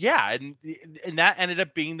yeah, and that ended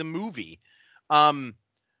up being the movie. Um,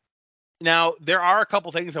 Now there are a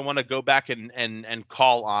couple things I want to go back and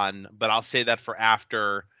call on, but I'll say that for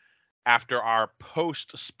after our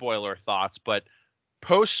post spoiler thoughts. But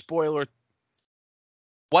post spoiler,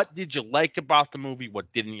 what did you like about the movie?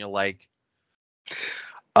 What didn't you like?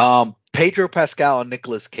 Pedro Pascal and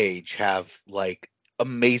Nicolas Cage have like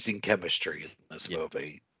amazing chemistry in this Yeah.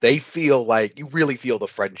 movie. They feel like you really feel the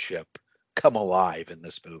friendship come alive in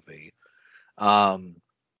this movie. Um,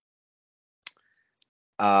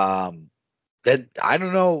 then I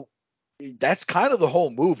don't know. That's kind of the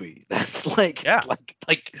whole movie. That's like Yeah.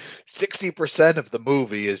 like 60% of the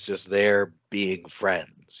movie is just there being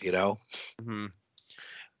friends, you know? Mm-hmm.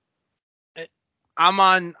 I'm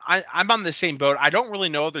on the same boat. I don't really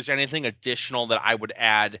know if there's anything additional that I would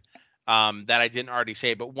add that I didn't already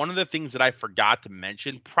say. But one of the things that I forgot to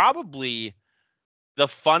mention, probably the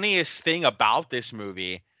funniest thing about this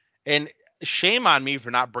movie, and shame on me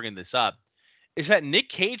for not bringing this up, is that Nick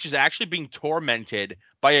Cage is actually being tormented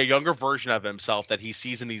by a younger version of himself that he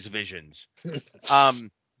sees in these visions.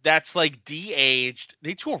 That's like de-aged.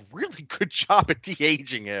 They do a really good job at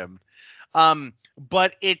de-aging him.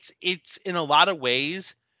 But it's in a lot of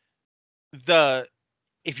ways the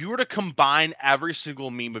if you were to combine every single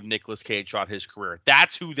meme of Nicolas Cage throughout his career,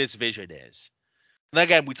 that's who this vision is. And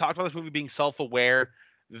again, we talked about this movie being self-aware.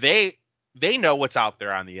 They they know what's out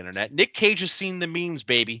there on the internet. Nick Cage has seen the memes,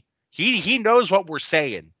 baby. He knows what we're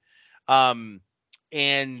saying. Um,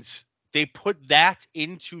 and they put that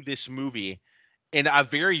into this movie in a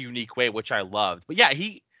very unique way, which I loved. But yeah,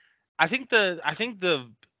 I think the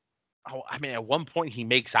oh, I mean, at one point he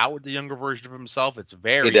makes out with the younger version of himself. It's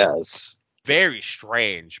He very, does. very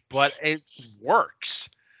strange, but it works.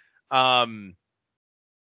 Um,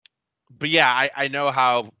 but yeah, I know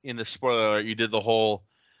how in the spoiler alert, you did the whole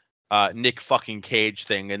Nick fucking Cage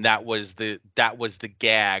thing, and that was the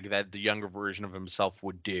gag that the younger version of himself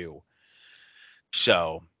would do.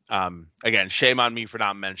 So again, shame on me for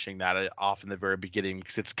not mentioning that off in the very beginning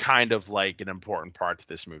because it's kind of like an important part to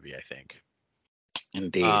this movie, I think.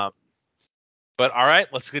 Indeed. Um, but all right,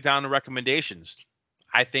 let's get down to recommendations.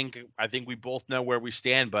 I think we both know where we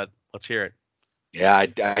stand, but let's hear it. Yeah,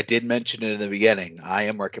 I did mention it in the beginning. I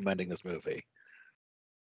am recommending this movie.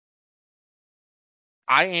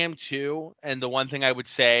 I am too, and the one thing I would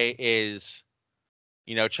say is,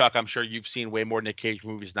 Chuck, I'm sure you've seen way more Nick Cage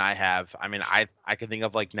movies than I have. I mean, I can think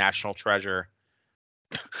of like National Treasure,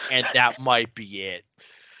 and that might be it.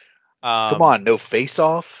 Come Um, on, no Face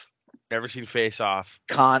Off, Never seen Face Off,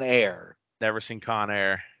 Con Air, never seen Con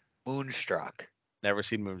Air, Moonstruck, never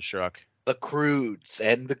seen Moonstruck. The Croods,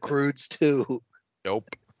 and The Croods 2.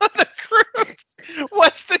 Nope. The Croods.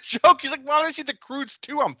 What's the joke? He's like, why would I see the Croods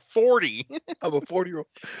too? I'm 40. I'm a 40-year-old.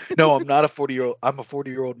 No, I'm not a 40-year-old. I'm a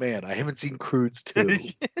 40-year-old man. I haven't seen Croods 2.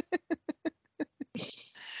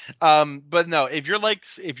 But no, if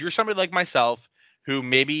you're somebody like myself who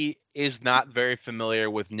maybe is not very familiar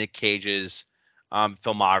with Nick Cage's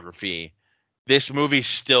filmography, this movie's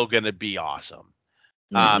still gonna be awesome.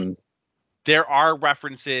 Um, Hmm. there are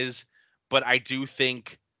references, but I do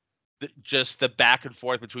think just the back and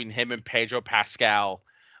forth between him and Pedro Pascal,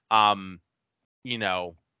 um, you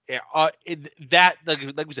know, that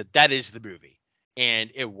like we said, that is the movie,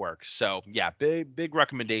 and it works. So yeah, big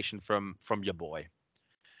recommendation from your boy.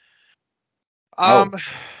 Um, Oh,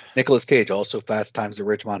 Nicolas Cage, also Fast Times at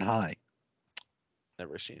Ridgemont High.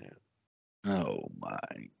 Never seen it. Oh my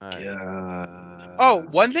Oh,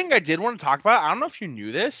 god. one thing I did want to talk about, I don't know if you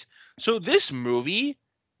knew this. So this movie,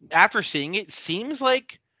 after seeing it, seems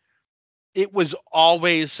like it was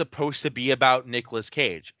always supposed to be about Nicolas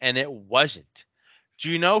Cage, and it wasn't. Do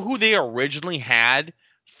you know who they originally had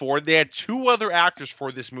they had two other actors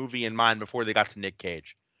for this movie in mind before they got to Nick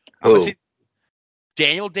Cage. I'm gonna Who? say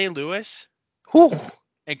Daniel Day-Lewis Whew.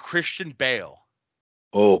 and Christian Bale.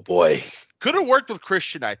 Oh boy. Could have worked with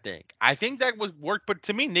Christian, I think. I think that would work, but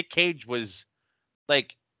to me, Nick Cage was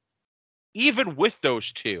like, even with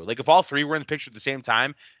those two, like if all three were in the picture at the same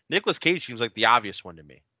time, Nicolas Cage seems like the obvious one to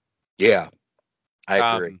me. Yeah,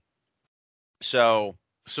 I agree. So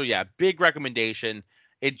yeah, big recommendation.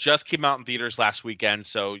 It just came out in theaters last weekend,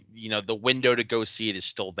 so the window to go see it is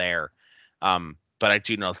still there. But I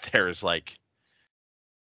do know there's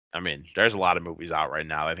there's a lot of movies out right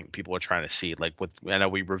now. I think people are trying to see, like, I know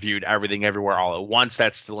we reviewed Everything Everywhere All at Once.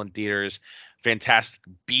 That's still in theaters. Fantastic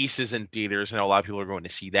Beasts is in theaters. I know a lot of people are going to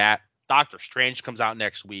see that. Doctor Strange comes out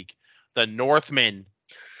next week. The Northman,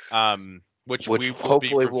 which we will be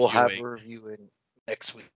hopefully we'll have reviewing a review in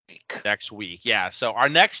next week. next week. Yeah. So our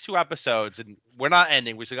next two episodes, and we're not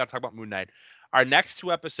ending. We still got to talk about Moon Knight. Our next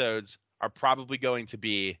two episodes are probably going to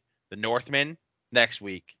be The Northman next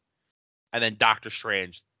week, and then Doctor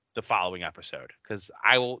Strange the following episode. Because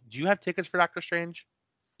I will. Do you have tickets for Doctor Strange?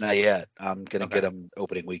 Not yet. I'm gonna Okay. get them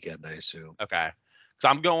opening weekend, I assume. Okay. So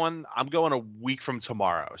I'm going a week from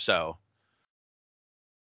tomorrow. So.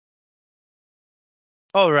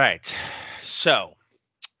 All right. So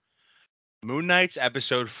Moon Knight's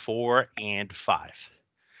episode 4 and 5.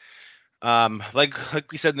 Like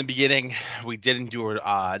we said in the beginning, we didn't do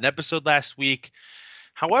an episode last week.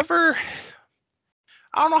 However,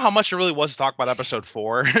 I don't know how much it really was to talk about episode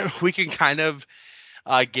 4. We can kind of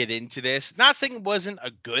get into this. Not saying it wasn't a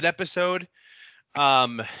good episode.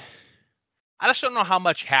 I just don't know how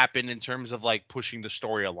much happened in terms of like pushing the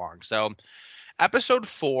story along. So episode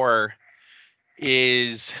 4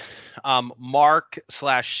 is Mark /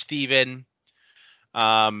 Steven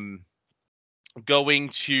going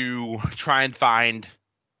to try and find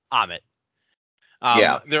Amit.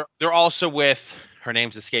 Yeah. They're also with, her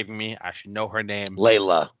name's escaping me. I should know her name.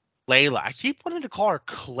 Layla. I keep wanting to call her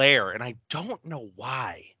Claire, and I don't know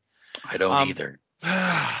why. I don't either.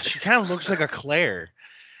 She kind of looks like a Claire.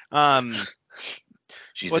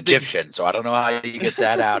 She's Egyptian, so I don't know how you get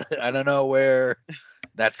that out. I don't know where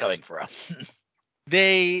that's coming from.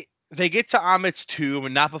 They get to Amit's tomb,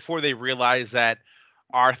 and not before they realize that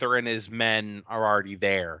Arthur and his men are already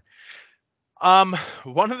there.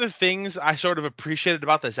 One of the things I sort of appreciated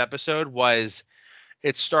about this episode was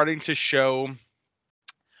it's starting to show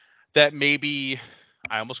that maybe,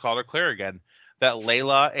 I almost called her Claire again, that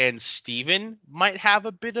Layla and Steven might have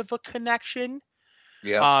a bit of a connection.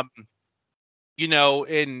 Yeah.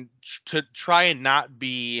 And to try and not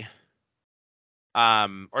be,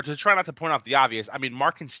 or to try not to point out the obvious, I mean,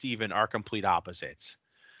 Mark and Steven are complete opposites.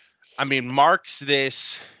 I mean, Mark's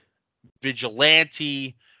this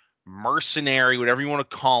vigilante, mercenary, whatever you want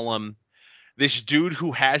to call him, this dude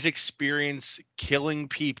who has experience killing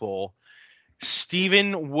people.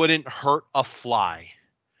 Steven wouldn't hurt a fly.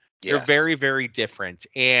 They're Yes. very, very different.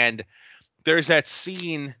 And there's that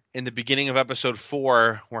scene in the beginning of episode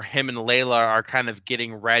 4 where him and Layla are kind of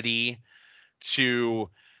getting ready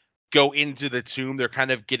to go into the tomb. They're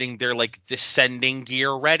kind of getting their like descending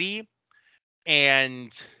gear ready.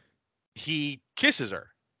 And he kisses her.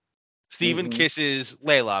 Steven kisses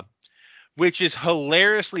Layla, which is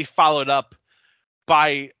hilariously followed up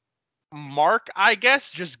by Mark, I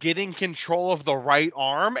guess, just getting control of the right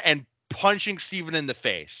arm and punching Steven in the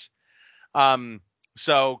face.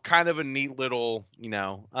 So kind of a neat little,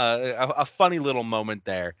 a funny little moment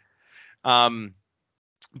there.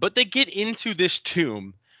 But they get into this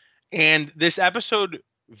tomb, and this episode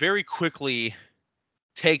very quickly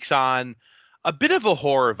takes on a bit of a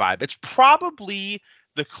horror vibe. It's probably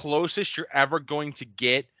the closest you're ever going to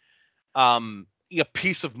get a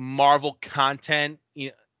piece of Marvel content,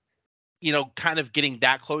 kind of getting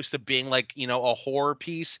that close to being like, a horror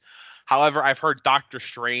piece. However, I've heard Doctor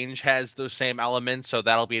Strange has those same elements, so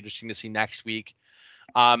that'll be interesting to see next week.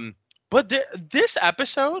 But this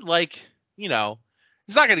episode, it's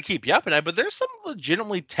not going to keep you up at night, but there's some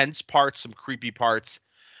legitimately tense parts, some creepy parts.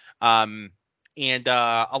 And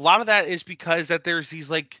a lot of that is because that there's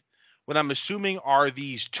these, like, what I'm assuming are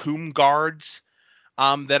these tomb guards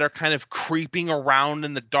that are kind of creeping around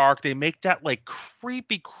in the dark. They make that like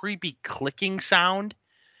creepy clicking sound.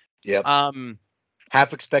 Yep.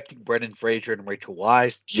 Half expecting Brendan Fraser and Rachel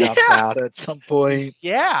Weisz to jump out at some point.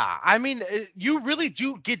 Yeah, I mean, you really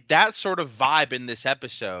do get that sort of vibe in this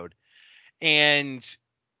episode, and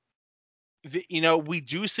we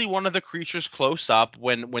do see one of the creatures close up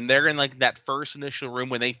when they're in like that first initial room,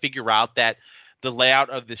 when they figure out that the layout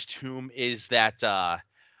of this tomb is that I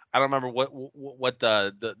don't remember what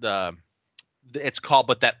it's called,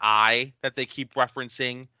 but that eye that they keep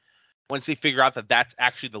referencing. Once they figure out that that's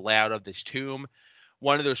actually the layout of this tomb,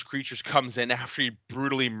 one of those creatures comes in after he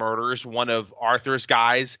brutally murders one of Arthur's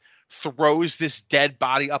guys, throws this dead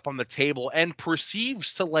body up on the table, and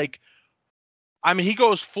proceeds to he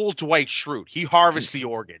goes full Dwight Schrute. He harvests the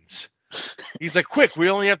organs. He's like, quick, we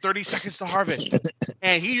only have 30 seconds to harvest.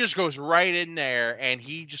 And he just goes right in there and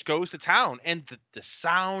he just goes to town. And the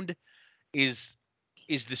sound is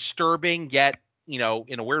disturbing, yet, in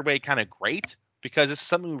a weird way, kind of great, because it's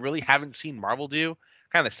something we really haven't seen Marvel do.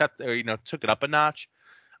 Kind of took it up a notch.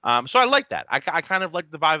 So I like that. I kind of like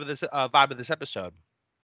the vibe of this episode.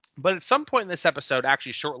 But at some point in this episode,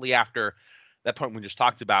 actually shortly after that point we just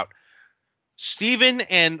talked about, Steven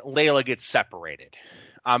and Layla get separated,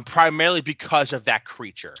 primarily because of that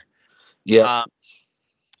creature. Yeah.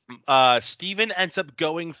 Steven ends up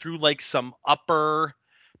going through some upper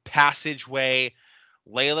passageway.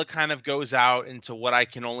 Layla kind of goes out into what I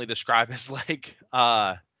can only describe as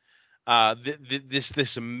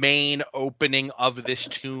this main opening of this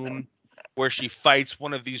tomb, where she fights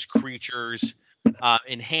one of these creatures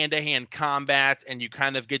in hand-to-hand combat, and you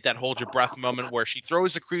kind of get that hold your breath moment where she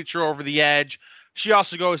throws the creature over the edge. She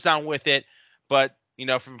also goes down with it, but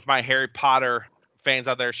from my Harry Potter fans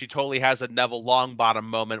out there, she totally has a Neville Longbottom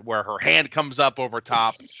moment where her hand comes up over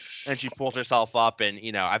top and she pulls herself up, and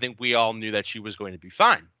I think we all knew that she was going to be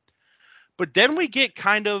fine. But then we get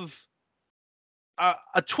kind of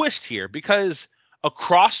a twist here, because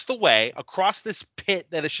across this pit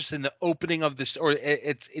that is just in the opening of this, or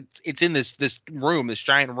it's in this room, this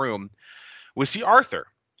giant room, we see Arthur.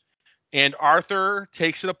 And Arthur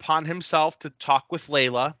takes it upon himself to talk with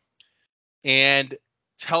Layla and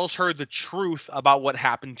tells her the truth about what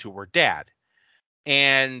happened to her dad.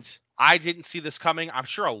 And I didn't see this coming. I'm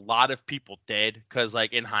sure a lot of people did, because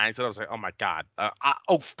in hindsight I was like, oh my god,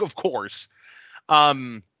 of course.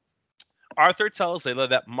 Arthur tells Layla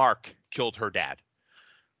that Mark killed her dad.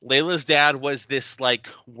 Layla's dad was this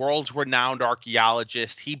world-renowned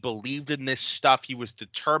archaeologist. He believed in this stuff. He was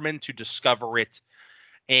determined to discover it.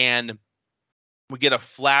 And we get a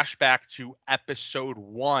flashback to episode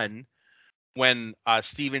 1, when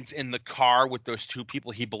Steven's in the car with those two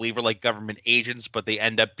people he believed are government agents, but they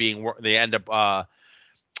end up being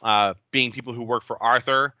people who work for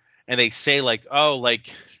Arthur. And they say you've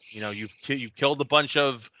killed a bunch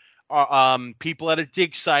of people at a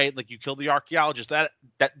dig site, you killed the archaeologist. That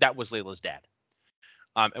was Layla's dad.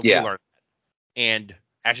 And we learned that. And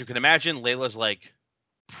as you can imagine, Layla's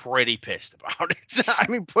pretty pissed about it. I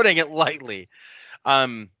mean, putting it lightly.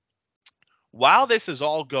 While this is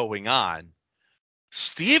all going on,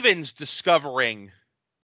 Steven's discovering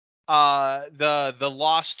the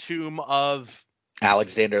lost tomb of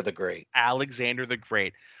Alexander the Great. Alexander the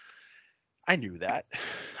Great. I knew that.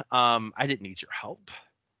 I didn't need your help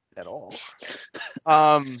at all.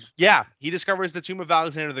 Yeah, he discovers the tomb of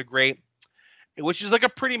Alexander the Great, which is a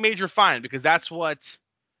pretty major find, because that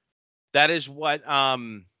is what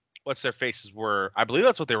what's their faces were. I believe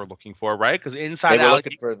that's what they were looking for, right? Because inside they were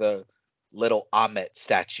looking for the little Ammit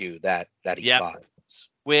statue that he finds,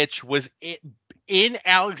 which was in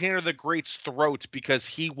Alexander the Great's throat, because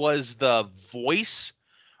he was the voice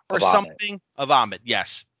or something of Ammit.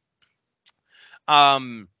 Yes.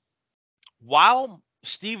 While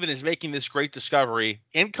Steven is making this great discovery,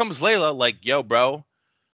 in comes Layla yo, bro,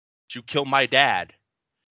 did you kill my dad?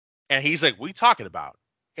 And he's like, what are you talking about?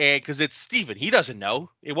 And because it's Steven. He doesn't know.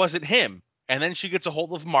 It wasn't him. And then she gets a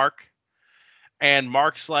hold of Mark. And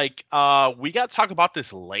Mark's like, we got to talk about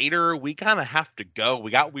this later. We kind of have to go.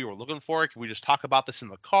 We were looking for it. Can we just talk about this in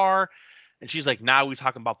the car? And she's like, nah, we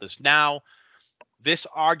talking about this now. This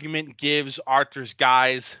argument gives Arthur's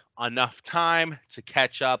guys enough time to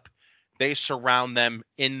catch up. They surround them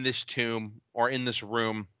in this tomb, or in this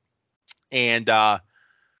room. And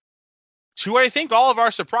to, I think, all of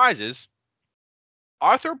our surprises,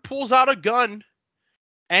 Arthur pulls out a gun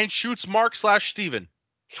and shoots Mark/Steven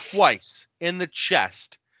twice in the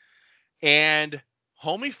chest. And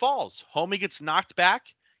homie falls. Homie gets knocked back.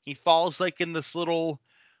 He falls in this little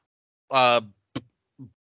water.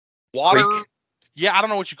 Creek. Yeah, I don't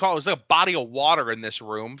know what you call it. There's a body of water in this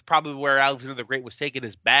room, probably where Alexander the Great was taking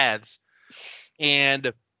his baths.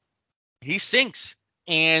 And he sinks.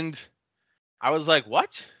 And I was like,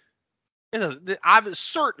 what?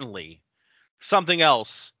 Certainly something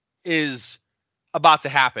else is about to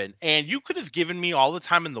happen. And you could have given me all the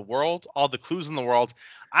time in the world, all the clues in the world.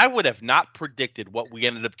 I would have not predicted what we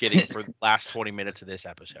ended up getting for the last 20 minutes of this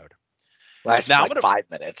episode. Last 5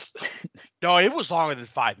 minutes. No, it was longer than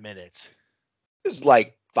 5 minutes. It was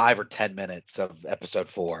 5 or 10 minutes of episode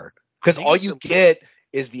 4. Because all you get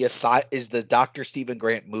is the Dr. Stephen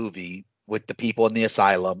Grant movie with the people in the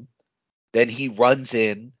asylum. Then he runs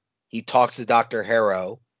in, he talks to Dr.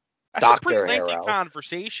 Harrow, That's a pretty Dr. lengthy Harrow,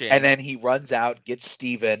 conversation. and then he runs out, gets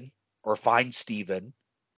Stephen or finds Stephen,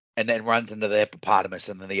 and then runs into the hippopotamus,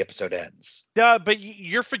 and then the episode ends. Yeah, but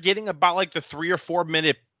you're forgetting about like the 3 or 4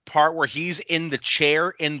 minute part where he's in the chair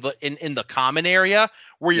in the common area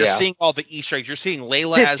where you're Yeah. seeing all the Easter eggs. You're seeing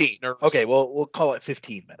Layla 15. has nerves. Okay, well, we'll call it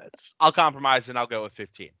 15 minutes. I'll compromise and I'll go with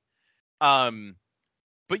 15.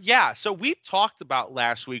 But yeah, so we talked about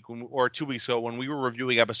last week or 2 weeks ago when we were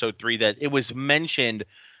reviewing episode 3 that it was mentioned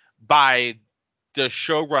by the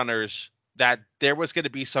showrunners that there was going to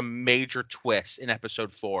be some major twists in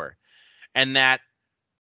episode 4 and that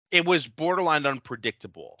it was borderline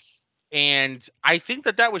unpredictable. And I think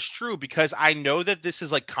that was true because I know that this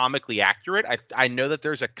is like comically accurate. I know that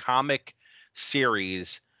there's a comic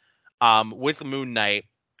series with Moon Knight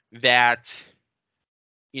that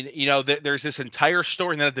there's this entire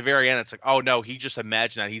story, and then at the very end, it's like, oh no, he just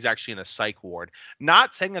imagined that he's actually in a psych ward.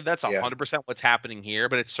 Not saying that that's 100% what's happening here,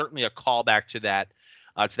 but it's certainly a callback to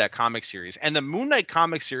that comic series. And the Moon Knight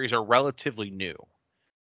comic series are relatively new.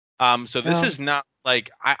 So this is not like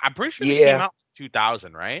I'm pretty sure they came out in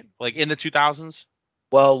 2000, right? Like in the 2000s.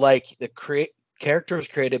 Well, like the character was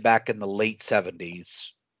created back in the late 70s,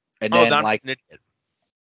 and then like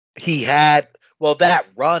he had. Well, that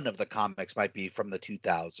run of the comics might be from the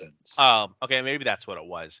 2000s. Okay, maybe that's what it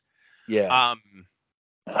was. Yeah.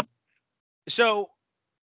 So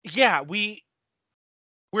yeah,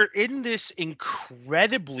 we're in this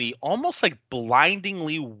incredibly, almost like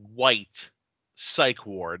blindingly white psych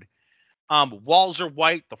ward. Walls are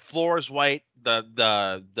white, the floor is white,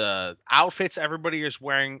 the outfits everybody is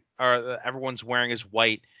wearing or everyone's wearing is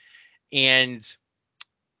white, and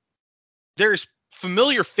there's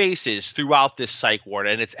familiar faces throughout this psych ward,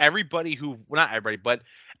 and it's everybody not everybody, but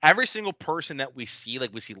every single person that we see,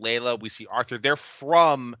 like we see Layla, we see Arthur, they're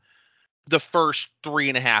from the first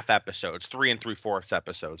 3.5 episodes, 3 3/4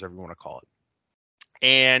 episodes, whatever you want to call it.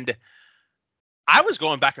 And I was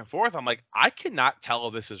going back and forth. I'm like, I cannot tell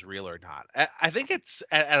if this is real or not. I think it's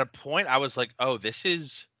at a point I was like, oh, this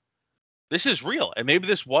is real, and maybe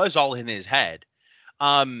this was all in his head.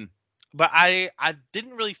 But I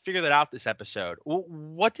didn't really figure that out this episode.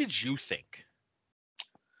 What did you think?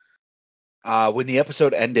 When the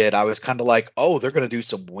episode ended, I was kind of like, oh, they're going to do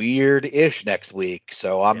some weird-ish next week.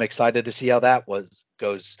 So I'm excited to see how that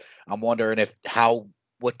goes. I'm wondering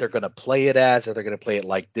what they're going to play it as. Are they going to play it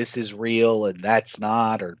like this is real and that's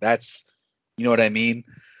not, or that's, you know what I mean?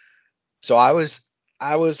 So I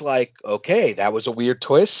was like, okay, that was a weird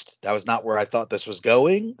twist. That was not where I thought this was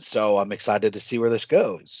going. So I'm excited to see where this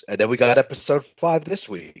goes. And then we got episode 5 this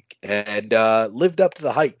week and lived up to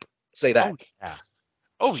the hype. Say that. Oh yeah.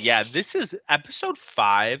 Oh yeah. This is episode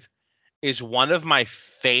 5 is one of my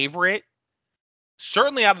favorite,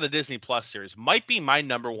 certainly out of the Disney Plus series, might be my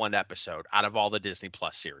number 1 episode out of all the Disney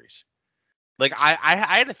Plus series. Like I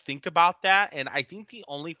had to think about that, and I think the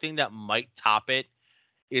only thing that might top it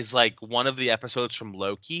is like one of the episodes from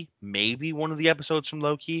Loki, maybe one of the episodes from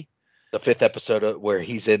Loki. The 5th episode where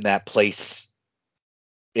he's in that place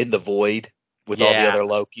in the void with all the other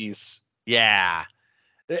Lokis. Yeah.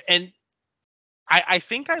 And I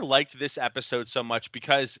think I liked this episode so much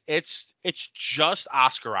because it's just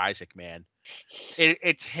Oscar Isaac, man.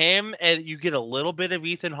 It's him, and you get a little bit of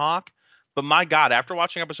Ethan Hawke, but my God, after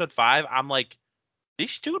watching episode 5, I'm like,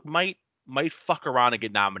 this dude might fuck around and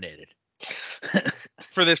get nominated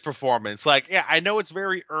for this performance. Like, yeah, I know it's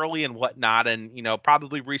very early and whatnot, and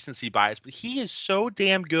probably recency bias, but he is so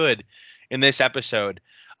damn good in this episode.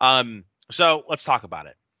 So let's talk about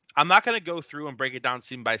it. I'm not going to go through and break it down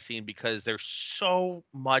scene by scene because there's so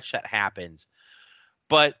much that happens.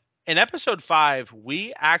 But in episode 5,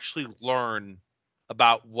 we actually learn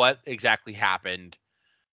about what exactly happened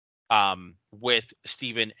with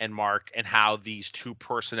Steven and Mark and how these two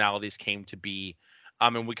personalities came to be.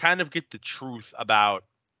 And we kind of get the truth about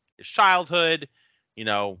his childhood,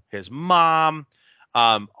 his mom,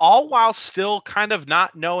 all while still kind of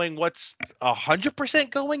not knowing what's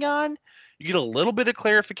 100% going on. You get a little bit of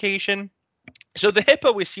clarification. So the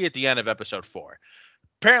hippo we see at the end of episode 4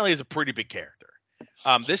 apparently is a pretty big character.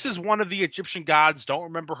 This is one of the Egyptian gods. Don't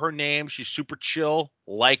remember her name. She's super chill,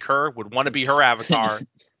 like her. Would want to be her avatar.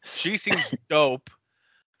 She seems dope.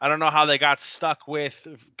 I don't know how they got stuck with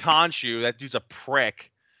Khonshu. That dude's a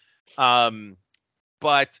prick.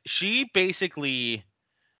 But she basically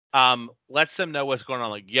lets them know what's going on.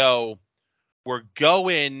 Like, yo, we're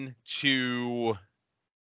going to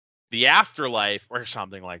the afterlife or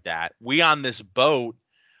something like that. We on this boat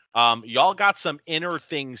Y'all got some inner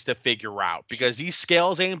things to figure out because these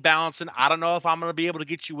scales ain't balancing. I don't know if I'm gonna be able to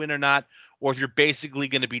get you in or not, or if you're basically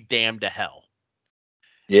gonna be damned to hell.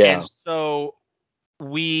 And Yeah. so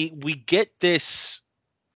we get this.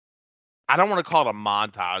 I don't want to call it a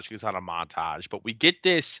montage because it's not a montage, but we get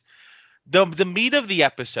this. The meat of the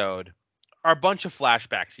episode are a bunch of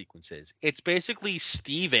flashback sequences. It's basically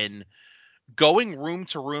Steven going room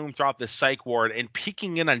to room throughout the psych ward and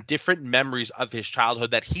peeking in on different memories of his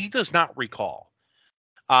childhood that he does not recall.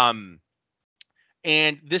 Um,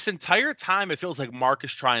 and this entire time, it feels like Mark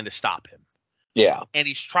is trying to stop him, Yeah. and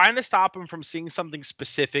he's trying to stop him from seeing something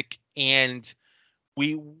specific. And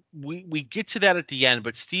we we get to that at the end,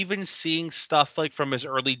 but Steven's seeing stuff like from his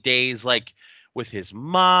early days, like with his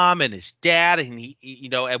mom and his dad, and you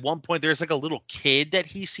know, at one point there's like a little kid that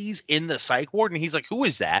he sees in the psych ward, and he's like, "Who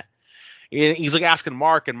is that?" And he's like asking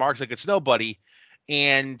Mark, and Mark's like, "It's nobody."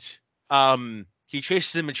 And he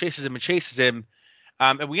chases him and chases him and chases him,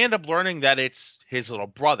 and we end up learning that it's his little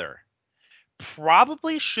brother.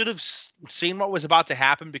 Probably should have seen what was about to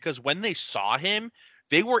happen because when they saw him,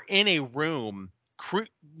 they were in a room,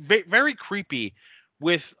 very creepy,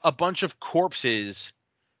 with a bunch of corpses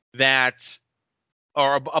that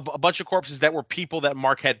or a bunch of corpses that were people that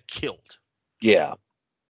Mark had killed. Yeah.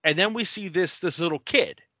 And then we see this little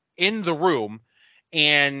kid in the room,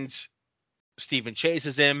 and Steven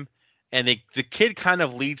chases him, and the kid kind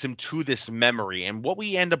of leads him to this memory. And what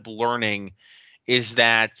we end up learning is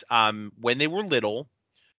that when they were little,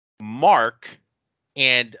 Mark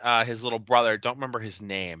and his little brother, don't remember his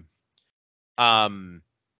name, um,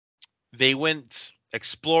 they went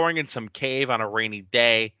exploring in some cave on a rainy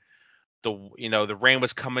day. The rain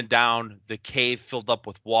was coming down, the cave filled up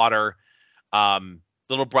with water.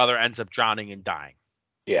 Little brother ends up drowning and dying.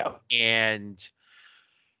 Yeah. And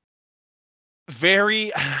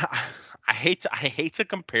very I hate to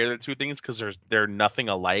compare the two things because they're nothing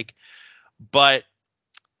alike, but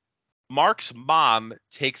Mark's mom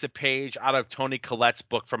takes a page out of Toni Collette's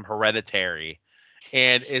book from Hereditary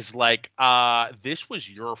and is like, this was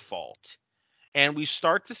your fault. And we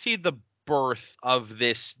start to see the birth of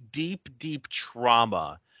this deep, deep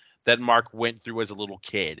trauma that Mark went through as a little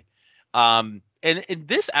kid. And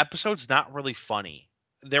this episode's not really funny.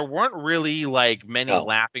 There weren't really like many No.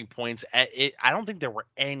 laughing points at it. I don't think there were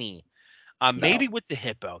any. No. Maybe with the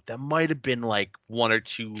hippo, that might have been like one or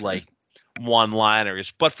two like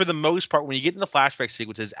one-liners, but for the most part, when you get in the flashback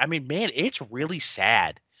sequences, I mean, man, it's really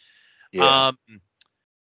sad. Yeah. Um,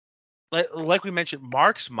 like we mentioned,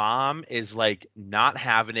 Mark's mom is like not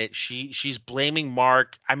having it. She's blaming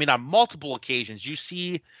Mark. I mean, on multiple occasions, you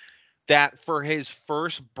see that for his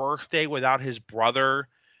first birthday without his brother,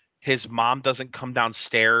 his mom doesn't come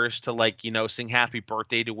downstairs to like, sing happy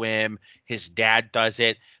birthday to him. His dad does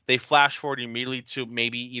it. They flash forward immediately to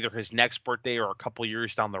maybe either his next birthday or a couple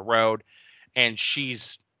years down the road, and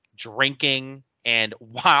she's drinking, and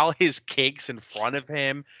while his cake's in front of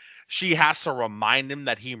him, she has to remind him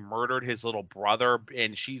that he murdered his little brother,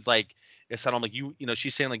 and she's like, it's not like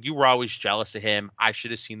she's saying like, you were always jealous of him, I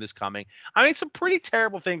should have seen this coming. I mean, some pretty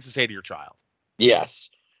terrible things to say to your child. Yes.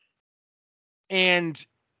 And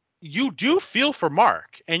you do feel for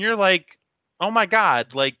Mark, and you're like, oh my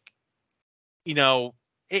god, like, you know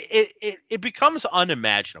it becomes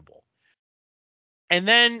unimaginable. And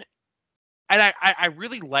then, and I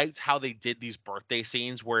really liked how they did these birthday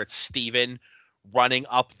scenes where it's Steven running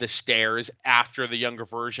up the stairs after the younger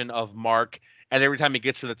version of Mark. And every time he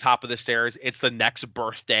gets to the top of the stairs, it's the next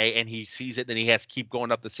birthday, and he sees it, and he has to keep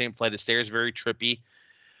going up the same flight of stairs. Very trippy.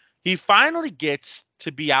 He finally gets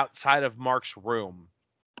to be outside of Mark's room,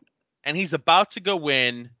 and he's about to go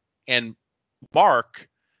in, and Mark,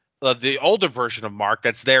 the older version of Mark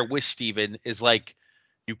that's there with Steven, is like,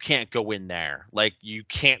 you can't go in there. Like, you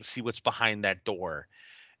can't see what's behind that door.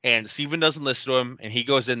 And Steven doesn't listen to him, and he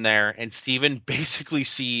goes in there, and Steven basically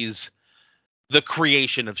sees the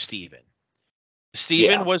creation of Steven.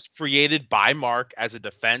 Steven Yeah. was created by Mark as a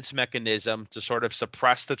defense mechanism to sort of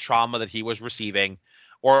suppress the trauma that he was receiving,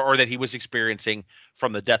 or that he was experiencing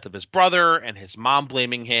from the death of his brother and his mom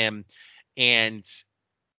blaming him. And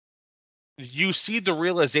you see the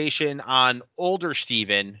realization on older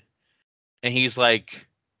Steven, and he's like,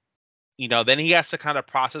 then he has to kind of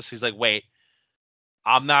process. He's like, wait,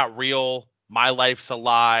 I'm not real. My life's a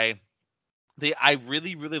lie. I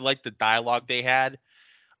really, really like the dialogue they had,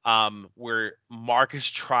 where Mark is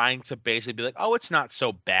trying to basically be like, oh, it's not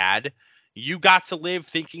so bad. You got to live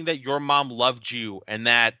thinking that your mom loved you and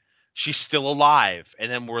that she's still alive, and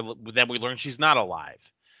then we learn she's not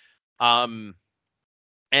alive. Um,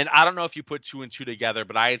 and I don't know if you put two and two together,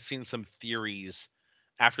 but I had seen some theories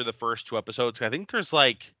after the first two episodes. I think there's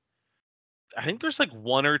like I think there's like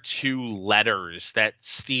one or two letters that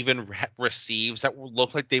Steven receives that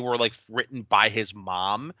look like they were like written by his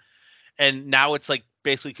mom. And now it's like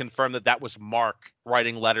basically confirmed that that was Mark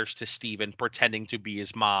writing letters to Steven pretending to be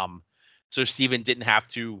his mom. So Steven didn't have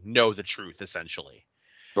to know the truth essentially.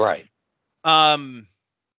 Right. Um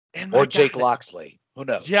and my Or Jake God, Loxley. Who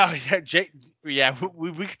knows? yeah, Jake. Yeah,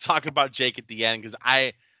 we could talk about Jake at the end because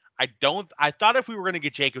I thought if we were gonna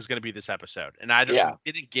get Jake, it was gonna be this episode, and we Yeah.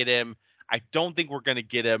 didn't get him. I don't think we're gonna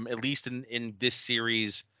get him at least in this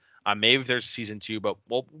series. Maybe if there's season 2, but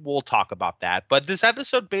we'll talk about that. But this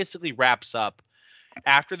episode basically wraps up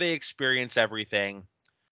after they experience everything.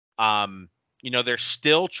 Um, they're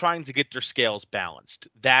still trying to get their scales balanced.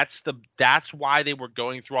 That's why they were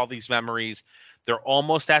going through all these memories. They're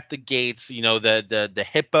almost at the gates. The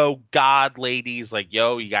hippo god ladies like,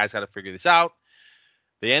 yo, you guys got to figure this out.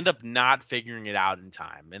 They end up not figuring it out in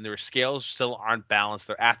time, and their scales still aren't balanced.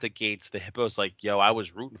 They're at the gates. The hippo's like, yo, I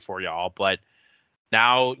was rooting for y'all, but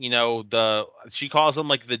now, she calls them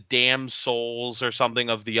like the damned souls or something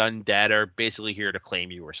of the undead are basically here to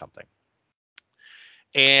claim you or something.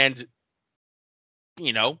 And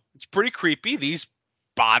it's pretty creepy. These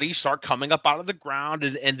bodies start coming up out of the ground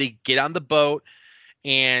and they get on the boat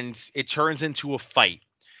and it turns into a fight.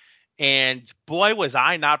 And boy, was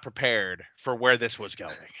I not prepared for where this was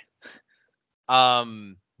going.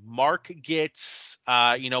 Mark gets,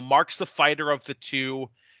 Mark's the fighter of the two.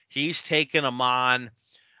 He's taking him on.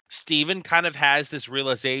 Steven kind of has this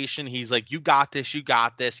realization. He's like, you got this, you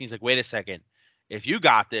got this. And he's like, wait a second. If you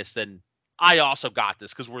got this, then I also got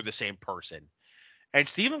this because we're the same person. And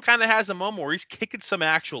Steven kind of has a moment where he's kicking some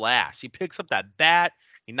actual ass. He picks up that bat.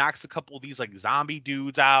 He knocks a couple of these like zombie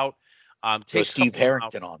dudes out. Go Takes a Steve couple of them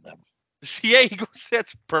out. Harrington on them. Yeah, he goes.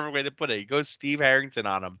 That's a perfect way to put it. He goes Steve Harrington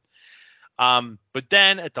on him. But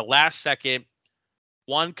then at the last second,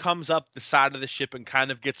 one comes up the side of the ship and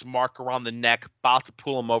kind of gets Mark around the neck, about to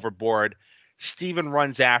pull him overboard. Steven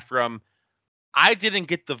runs after him. I didn't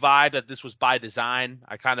get the vibe that this was by design.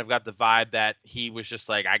 I kind of got the vibe that he was just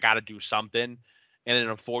like, I got to do something. And it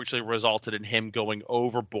unfortunately resulted in him going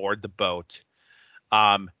overboard the boat,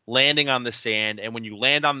 landing on the sand. And when you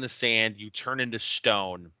land on the sand, you turn into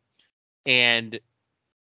stone. And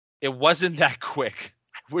it wasn't that quick.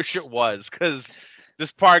 I wish it was because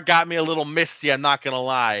this part got me a little misty. I'm not going to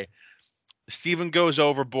lie. Steven goes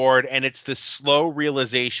overboard, and it's the slow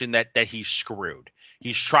realization that he's screwed.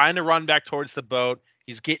 He's trying to run back towards the boat.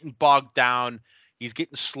 He's getting bogged down. He's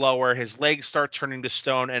getting slower. His legs start turning to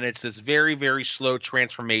stone, and it's this very, very slow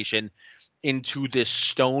transformation into this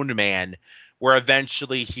stone man, where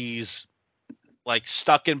eventually he's like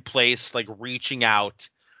stuck in place, like reaching out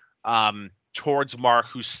towards Mark,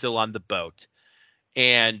 who's still on the boat.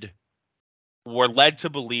 And we're led to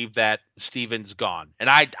believe that Steven's gone. And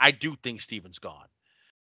I do think Steven's gone.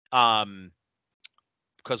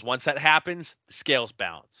 Because once that happens, the scales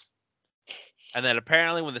balance. And then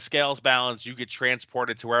apparently when the scales balance, you get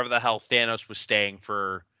transported to wherever the hell Thanos was staying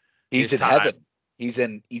for He's his in time. heaven. He's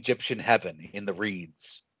in Egyptian heaven in the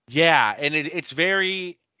reeds. Yeah, and it's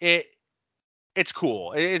very it's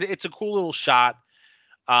cool. It's a cool little shot.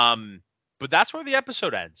 But that's where the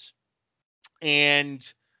episode ends. And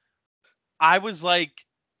I was like,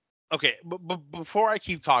 okay, but before I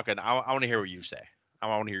keep talking, I want to hear what you say. I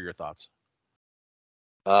want to hear your thoughts.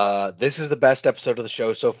 This is the best episode of the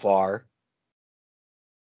show so far,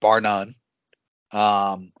 bar none.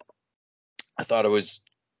 I thought it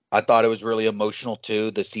was really emotional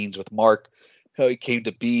too. The scenes with Mark, how he came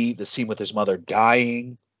to be, the scene with his mother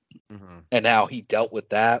dying, and how he dealt with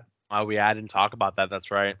that. Oh, yeah, I didn't talk about that.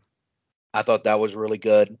 That's right. I thought that was really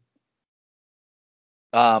good.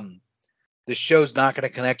 The show's not going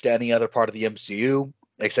to connect to any other part of the MCU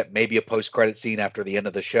except maybe a post-credit scene after the end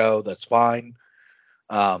of the show. That's fine.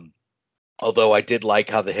 Although I did like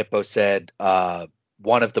how the hippo said,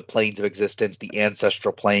 one of the planes of existence, the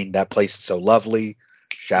ancestral plane, that place is so lovely.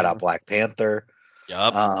 Shout out Black Panther.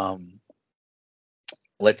 Yep.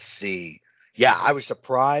 Let's see. Yeah, I was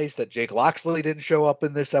surprised that Jake Loxley didn't show up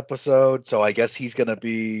in this episode, so I guess he's going to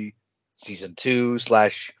be season 2 /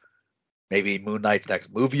 maybe Moon Knight's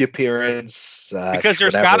next movie appearance. Because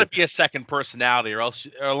there's got to be a second personality,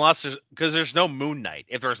 because there's no Moon Knight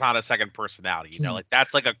if there's not a second personality. Like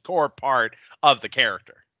that's like a core part of the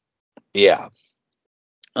character. Yeah.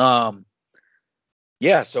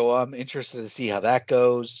 Yeah, so I'm interested to see how that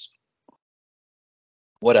goes.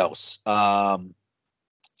 What else?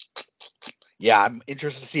 Yeah, I'm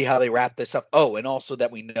interested to see how they wrap this up. Oh, and also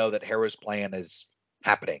that we know that Hera's plan is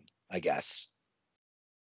happening, I guess.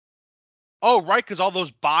 Oh, right, because all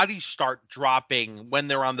those bodies start dropping when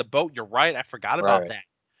they're on the boat. You're right. I forgot about that.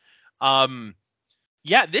 Um,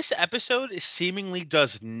 yeah, this episode seemingly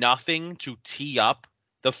does nothing to tee up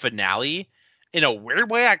the finale. In a weird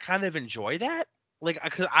way, I kind of enjoy that. Like,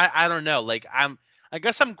 cause I don't know. Like, I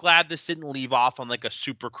guess I'm glad this didn't leave off on like a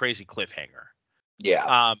super crazy cliffhanger. Yeah.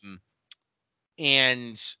 Um,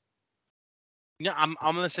 and yeah, I'm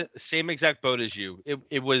on the same exact boat as you.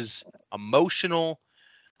 It was emotional.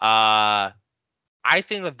 Uh, I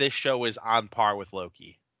think that this show is on par with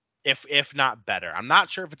Loki, if not better. I'm not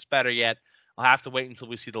sure if it's better yet. I'll have to wait until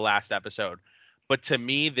we see the last episode. But to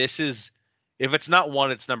me, this is, if it's not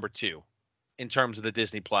one, it's number two in terms of the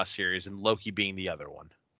Disney Plus series, and Loki being the other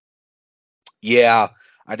one. Yeah.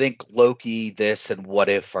 I think Loki, this, and What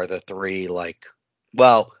If are the three. Like,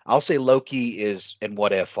 well, I'll say Loki is and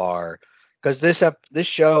What If are, because this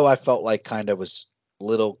show I felt like kind of was a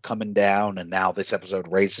little coming down, and now this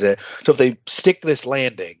episode raises it. So if they stick this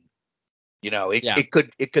landing, Yeah, it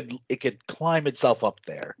could climb itself up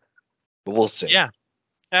there, but we'll see. yeah.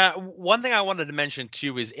 One thing I wanted to mention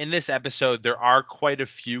too is in this episode there are quite a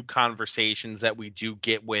few conversations that we do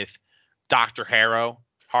get with Doctor Harrow.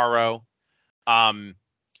 Um,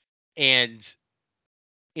 and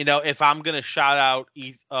if I'm gonna shout out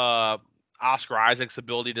Oscar Isaac's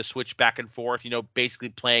ability to switch back and forth, basically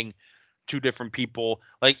playing two different people,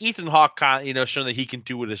 like Ethan Hawke, showing that he can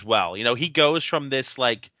do it as well. He goes from this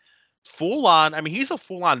like full on. I mean, he's a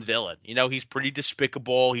full on villain. He's pretty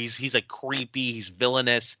despicable. He's like creepy. He's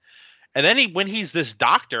villainous. And then when he's this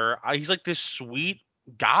doctor, he's like this sweet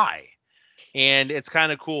guy. And it's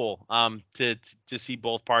kind of cool to see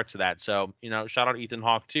both parts of that. So, shout out Ethan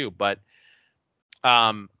Hawke too. But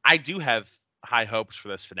I do have high hopes for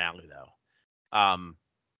this finale though.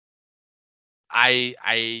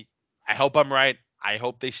 I hope I'm right. I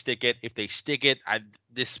hope they stick it. If they stick it,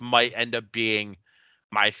 this might end up being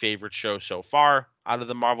my favorite show so far out of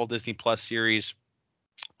the Marvel Disney Plus series.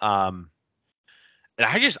 Um, and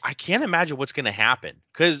I can't imagine what's gonna happen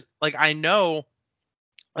because like I know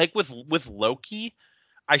like with Loki,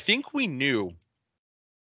 I think we knew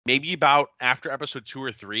maybe about after episode 2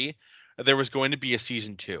 or 3 that there was going to be a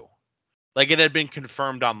season 2. Like it had been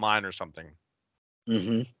confirmed online or something.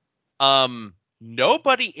 Hmm.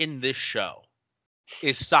 Nobody in this show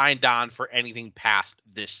is signed on for anything past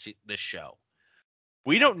this show.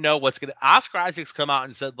 We don't know what's gonna. Oscar Isaac's come out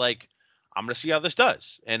and said like, I'm gonna see how this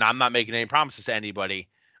does, and I'm not making any promises to anybody.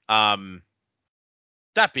 Um,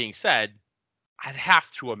 that being said, I'd have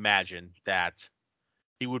to imagine that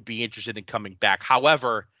he would be interested in coming back.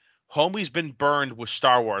 However, homie's been burned with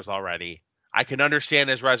Star Wars already. I can understand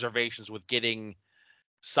his reservations with getting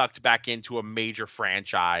sucked back into a major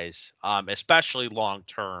franchise, especially long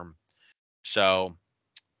term. So,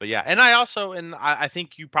 but yeah, and I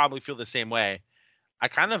think you probably feel the same way. I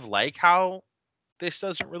kind of like how this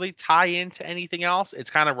doesn't really tie into anything else. It's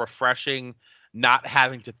kind of refreshing not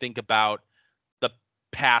having to think about the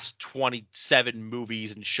past 27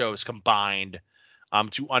 movies and shows combined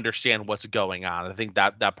to understand what's going on. I think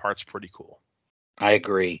that part's pretty cool. I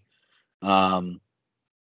agree. Um,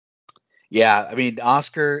 yeah, I mean,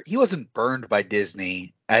 Oscar, he wasn't burned by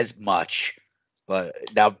Disney as much, but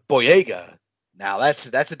now Boyega, now that's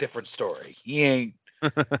a different story. He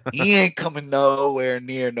ain't coming nowhere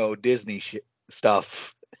near no Disney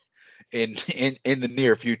stuff in the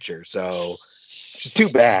near future. So, which is too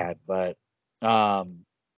bad, but um,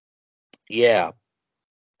 yeah.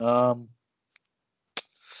 Um,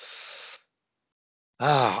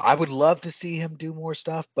 I would love to see him do more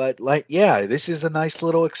stuff, but like, yeah, this is a nice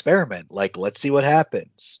little experiment. Like, let's see what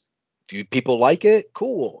happens. Do people like it?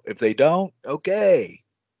 Cool. If they don't, okay.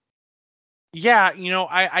 Yeah,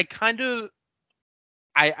 I kind of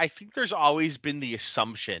I think there's always been the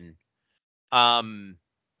assumption, um,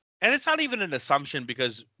 and it's not even an assumption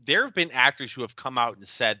because there have been actors who have come out and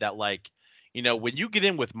said that like, when you get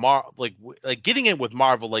in with like getting in with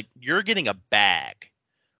Marvel, like you're getting a bag.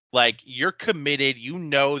 Like you're committed,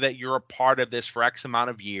 that you're a part of this for X amount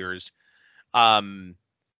of years. Um,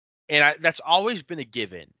 and that's always been a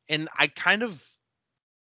given. And I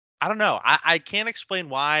don't know. I can't explain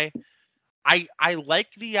why. I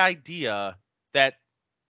like the idea that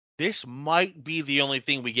this might be the only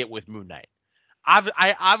thing we get with Moon Knight.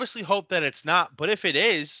 I obviously hope that it's not, but if it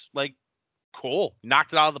is, like, cool,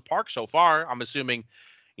 knocked it out of the park so far. I'm assuming,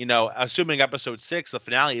 assuming episode 6, the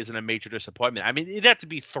finale, isn't a major disappointment. I mean, it'd have to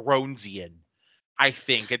be Thronesian, I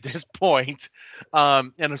think, at this point.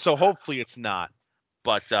 And so hopefully it's not.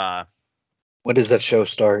 But When does that show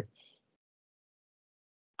start?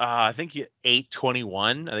 I think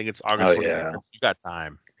 8/21. I think it's Oh August 23rd. yeah, You got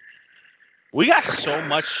time. We got so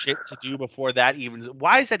much shit to do before that even.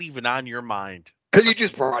 Why is that even on your mind? because you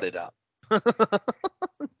just brought it up.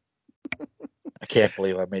 can't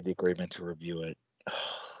believe I made the agreement to review it.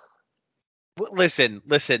 Listen.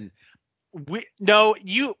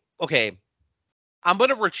 Okay. I'm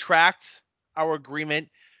gonna retract our agreement.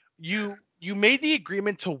 You made the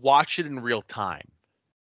agreement to watch it in real time.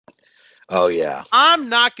 Oh yeah. I'm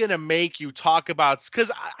not gonna make you talk about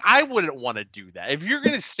because I wouldn't want to do that. If you're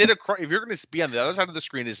gonna if you're gonna be on the other side of the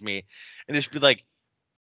screen as me and just be like,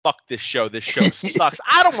 "Fuck this show. This show sucks."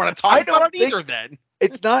 I don't want to talk about it either. Then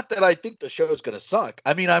it's not that I think the show is gonna suck.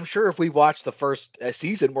 I mean, I'm sure if we watch the first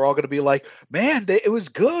season, we're all gonna be like, "Man, it was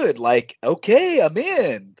good. Like, okay, I'm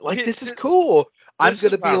in. Like, this is cool." I'm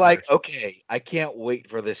gonna be like, "Okay, I can't wait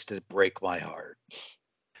for this to break my heart."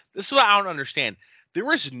 This is what I don't understand. There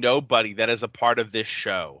is nobody that is a part of this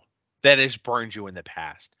show that has burned you in the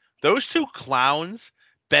past. Those two clowns,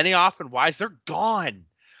 Benioff and Wise, they're gone.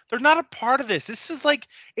 They're not a part of this. This is like,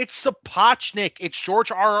 it's Sapochnik, it's George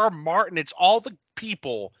R. R. Martin, it's all the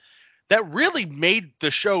people that really made the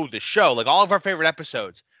show the show. Like all of our favorite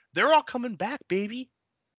episodes. They're all coming back, baby.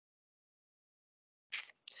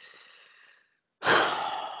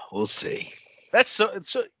 We'll see. That's so.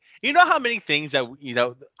 You know how many things that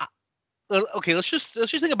okay, let's just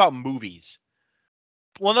think about movies.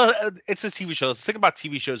 Well, no, it's a TV show. Let's think about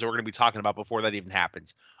TV shows that we're going to be talking about before that even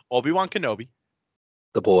happens. Obi-Wan Kenobi,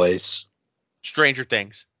 The Boys. Stranger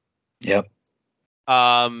Things, Yep.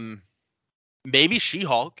 maybe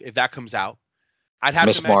She-Hulk if that comes out. I'd have to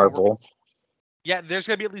Miss imagine Marvel. yeah, there's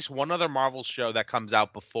going to be at least one other Marvel show that comes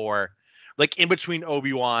out before, like in between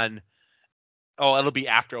Obi-Wan. Oh, it'll be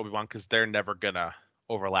after Obi-Wan because they're never gonna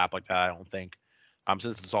overlap like that. I don't think.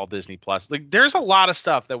 Since it's all Disney Plus, like there's a lot of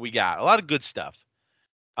stuff that we got, a lot of good stuff.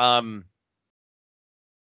 Some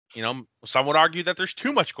would argue that there's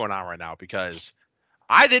too much going on right now because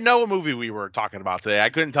I didn't know what movie we were talking about today. I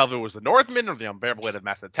couldn't tell if it was The Northman or The Unbearable Weight of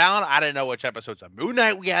Massive Talent. I didn't know which episodes of Moon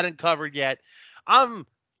Knight we hadn't covered yet. I'm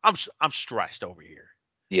stressed over here.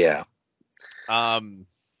 Yeah. All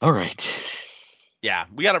right. Yeah,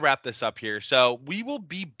 we got to wrap this up here. So we will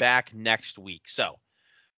be back next week. So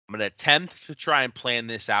I'm going to attempt to try and plan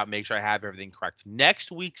this out, make sure I have everything correct.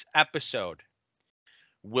 Next week's episode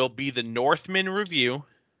will be the Northman review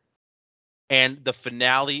and the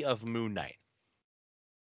finale of Moon Knight.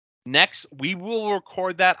 Next, we will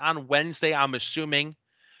record that on Wednesday, I'm assuming,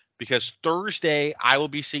 because Thursday I will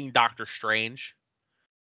be seeing Doctor Strange.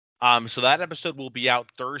 So that episode will be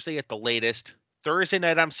out Thursday at the latest. Thursday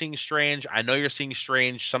night I'm seeing Strange. I know you're seeing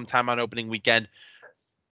Strange sometime on opening weekend.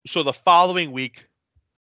 So the following week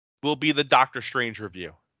will be the Doctor Strange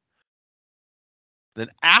review. Then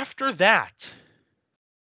after that,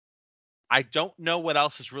 I don't know what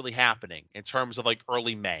else is really happening in terms of like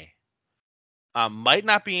early May. Might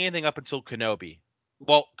not be anything up until Kenobi.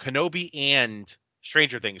 Well, Kenobi and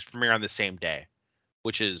Stranger Things premiere on the same day,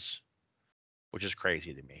 which is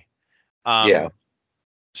crazy to me. Yeah.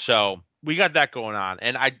 So we got that going on,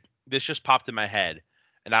 and this just popped in my head,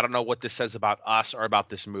 and I don't know what this says about us or about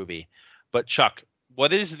this movie. But Chuck,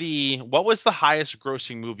 what was the highest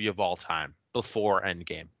grossing movie of all time before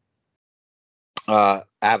Endgame?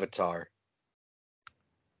 Avatar.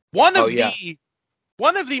 One of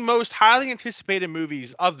the most highly anticipated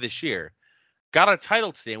movies of this year got a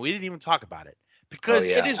title today, and we didn't even talk about it because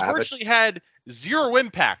it has virtually had zero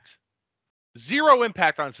impact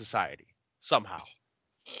on society somehow.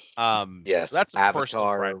 Yes, that's a Avatar. personal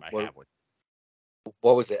pride I have with.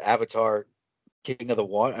 What was it? Avatar, King of the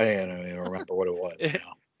Water. I don't even remember what it was.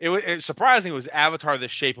 Now. It was surprising. It was Avatar: The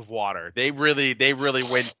Shape of Water. They really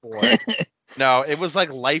went for it. No, it was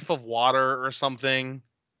like Life of Water or something.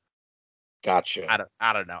 Gotcha.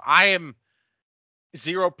 I don't know. I am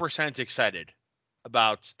 0% excited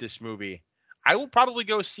about this movie. I will probably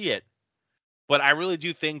go see it, but I really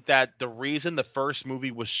do think that the reason the first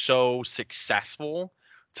movie was so successful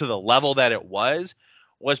to the level that it was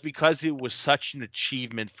because it was such an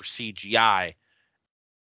achievement for CGI.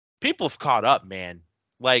 People have caught up, man.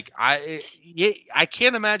 Like I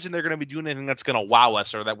can't imagine they're going to be doing anything that's going to wow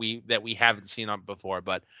us or that we haven't seen on before,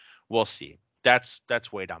 but we'll see. That's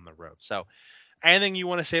way down the road. So, anything you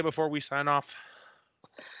want to say before we sign off?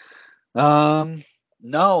 No.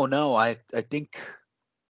 I think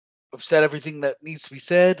I've said everything that needs to be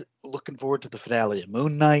said. Looking forward to the finale of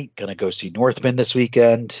Moon Knight. Gonna go see Northman this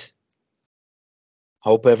weekend.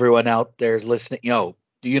 Hope everyone out there is listening. The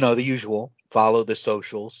usual. Follow the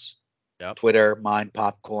socials. Yep. Twitter, Mind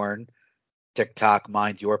Popcorn. TikTok,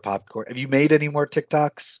 Mind Your Popcorn. Have you made any more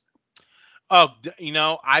TikToks? Oh,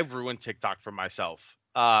 I've ruined TikTok for myself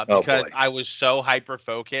because I was so hyper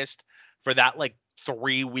focused for that like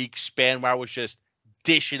 3-week span where I was just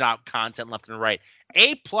dishing out content left and right.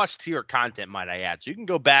 A+ tier content, might I add. So you can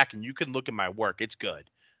go back and you can look at my work. It's good.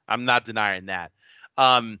 I'm not denying that.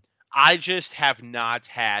 I just have not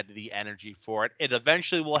had the energy for it. It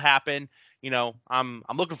eventually will happen. I'm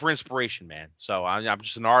looking for inspiration, man. So I'm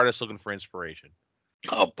just an artist looking for inspiration.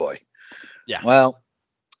 Oh boy. Yeah. Well,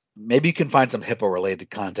 maybe you can find some hippo related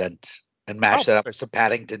content and mash that up with some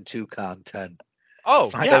Paddington 2 content. Oh,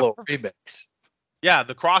 Find a yeah. little remix. Yeah,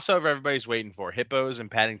 the crossover everybody's waiting for, Hippos and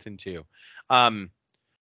Paddington 2.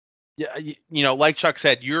 Yeah, like Chuck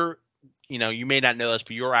said, you may not know this,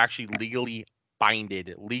 but you're actually legally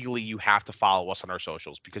binded. Legally, you have to follow us on our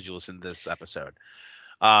socials because you listen to this episode.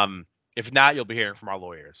 If not, you'll be hearing from our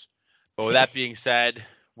lawyers. But with that being said,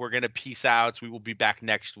 we're going to peace out. We will be back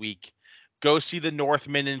next week. Go see The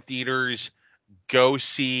Northman in theaters. Go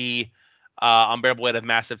see Unbearable Weight of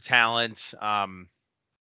Massive Talent. And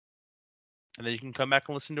then you can come back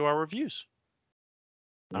and listen to our reviews.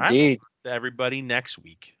 All right. Indeed. We'll see everybody next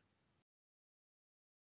week.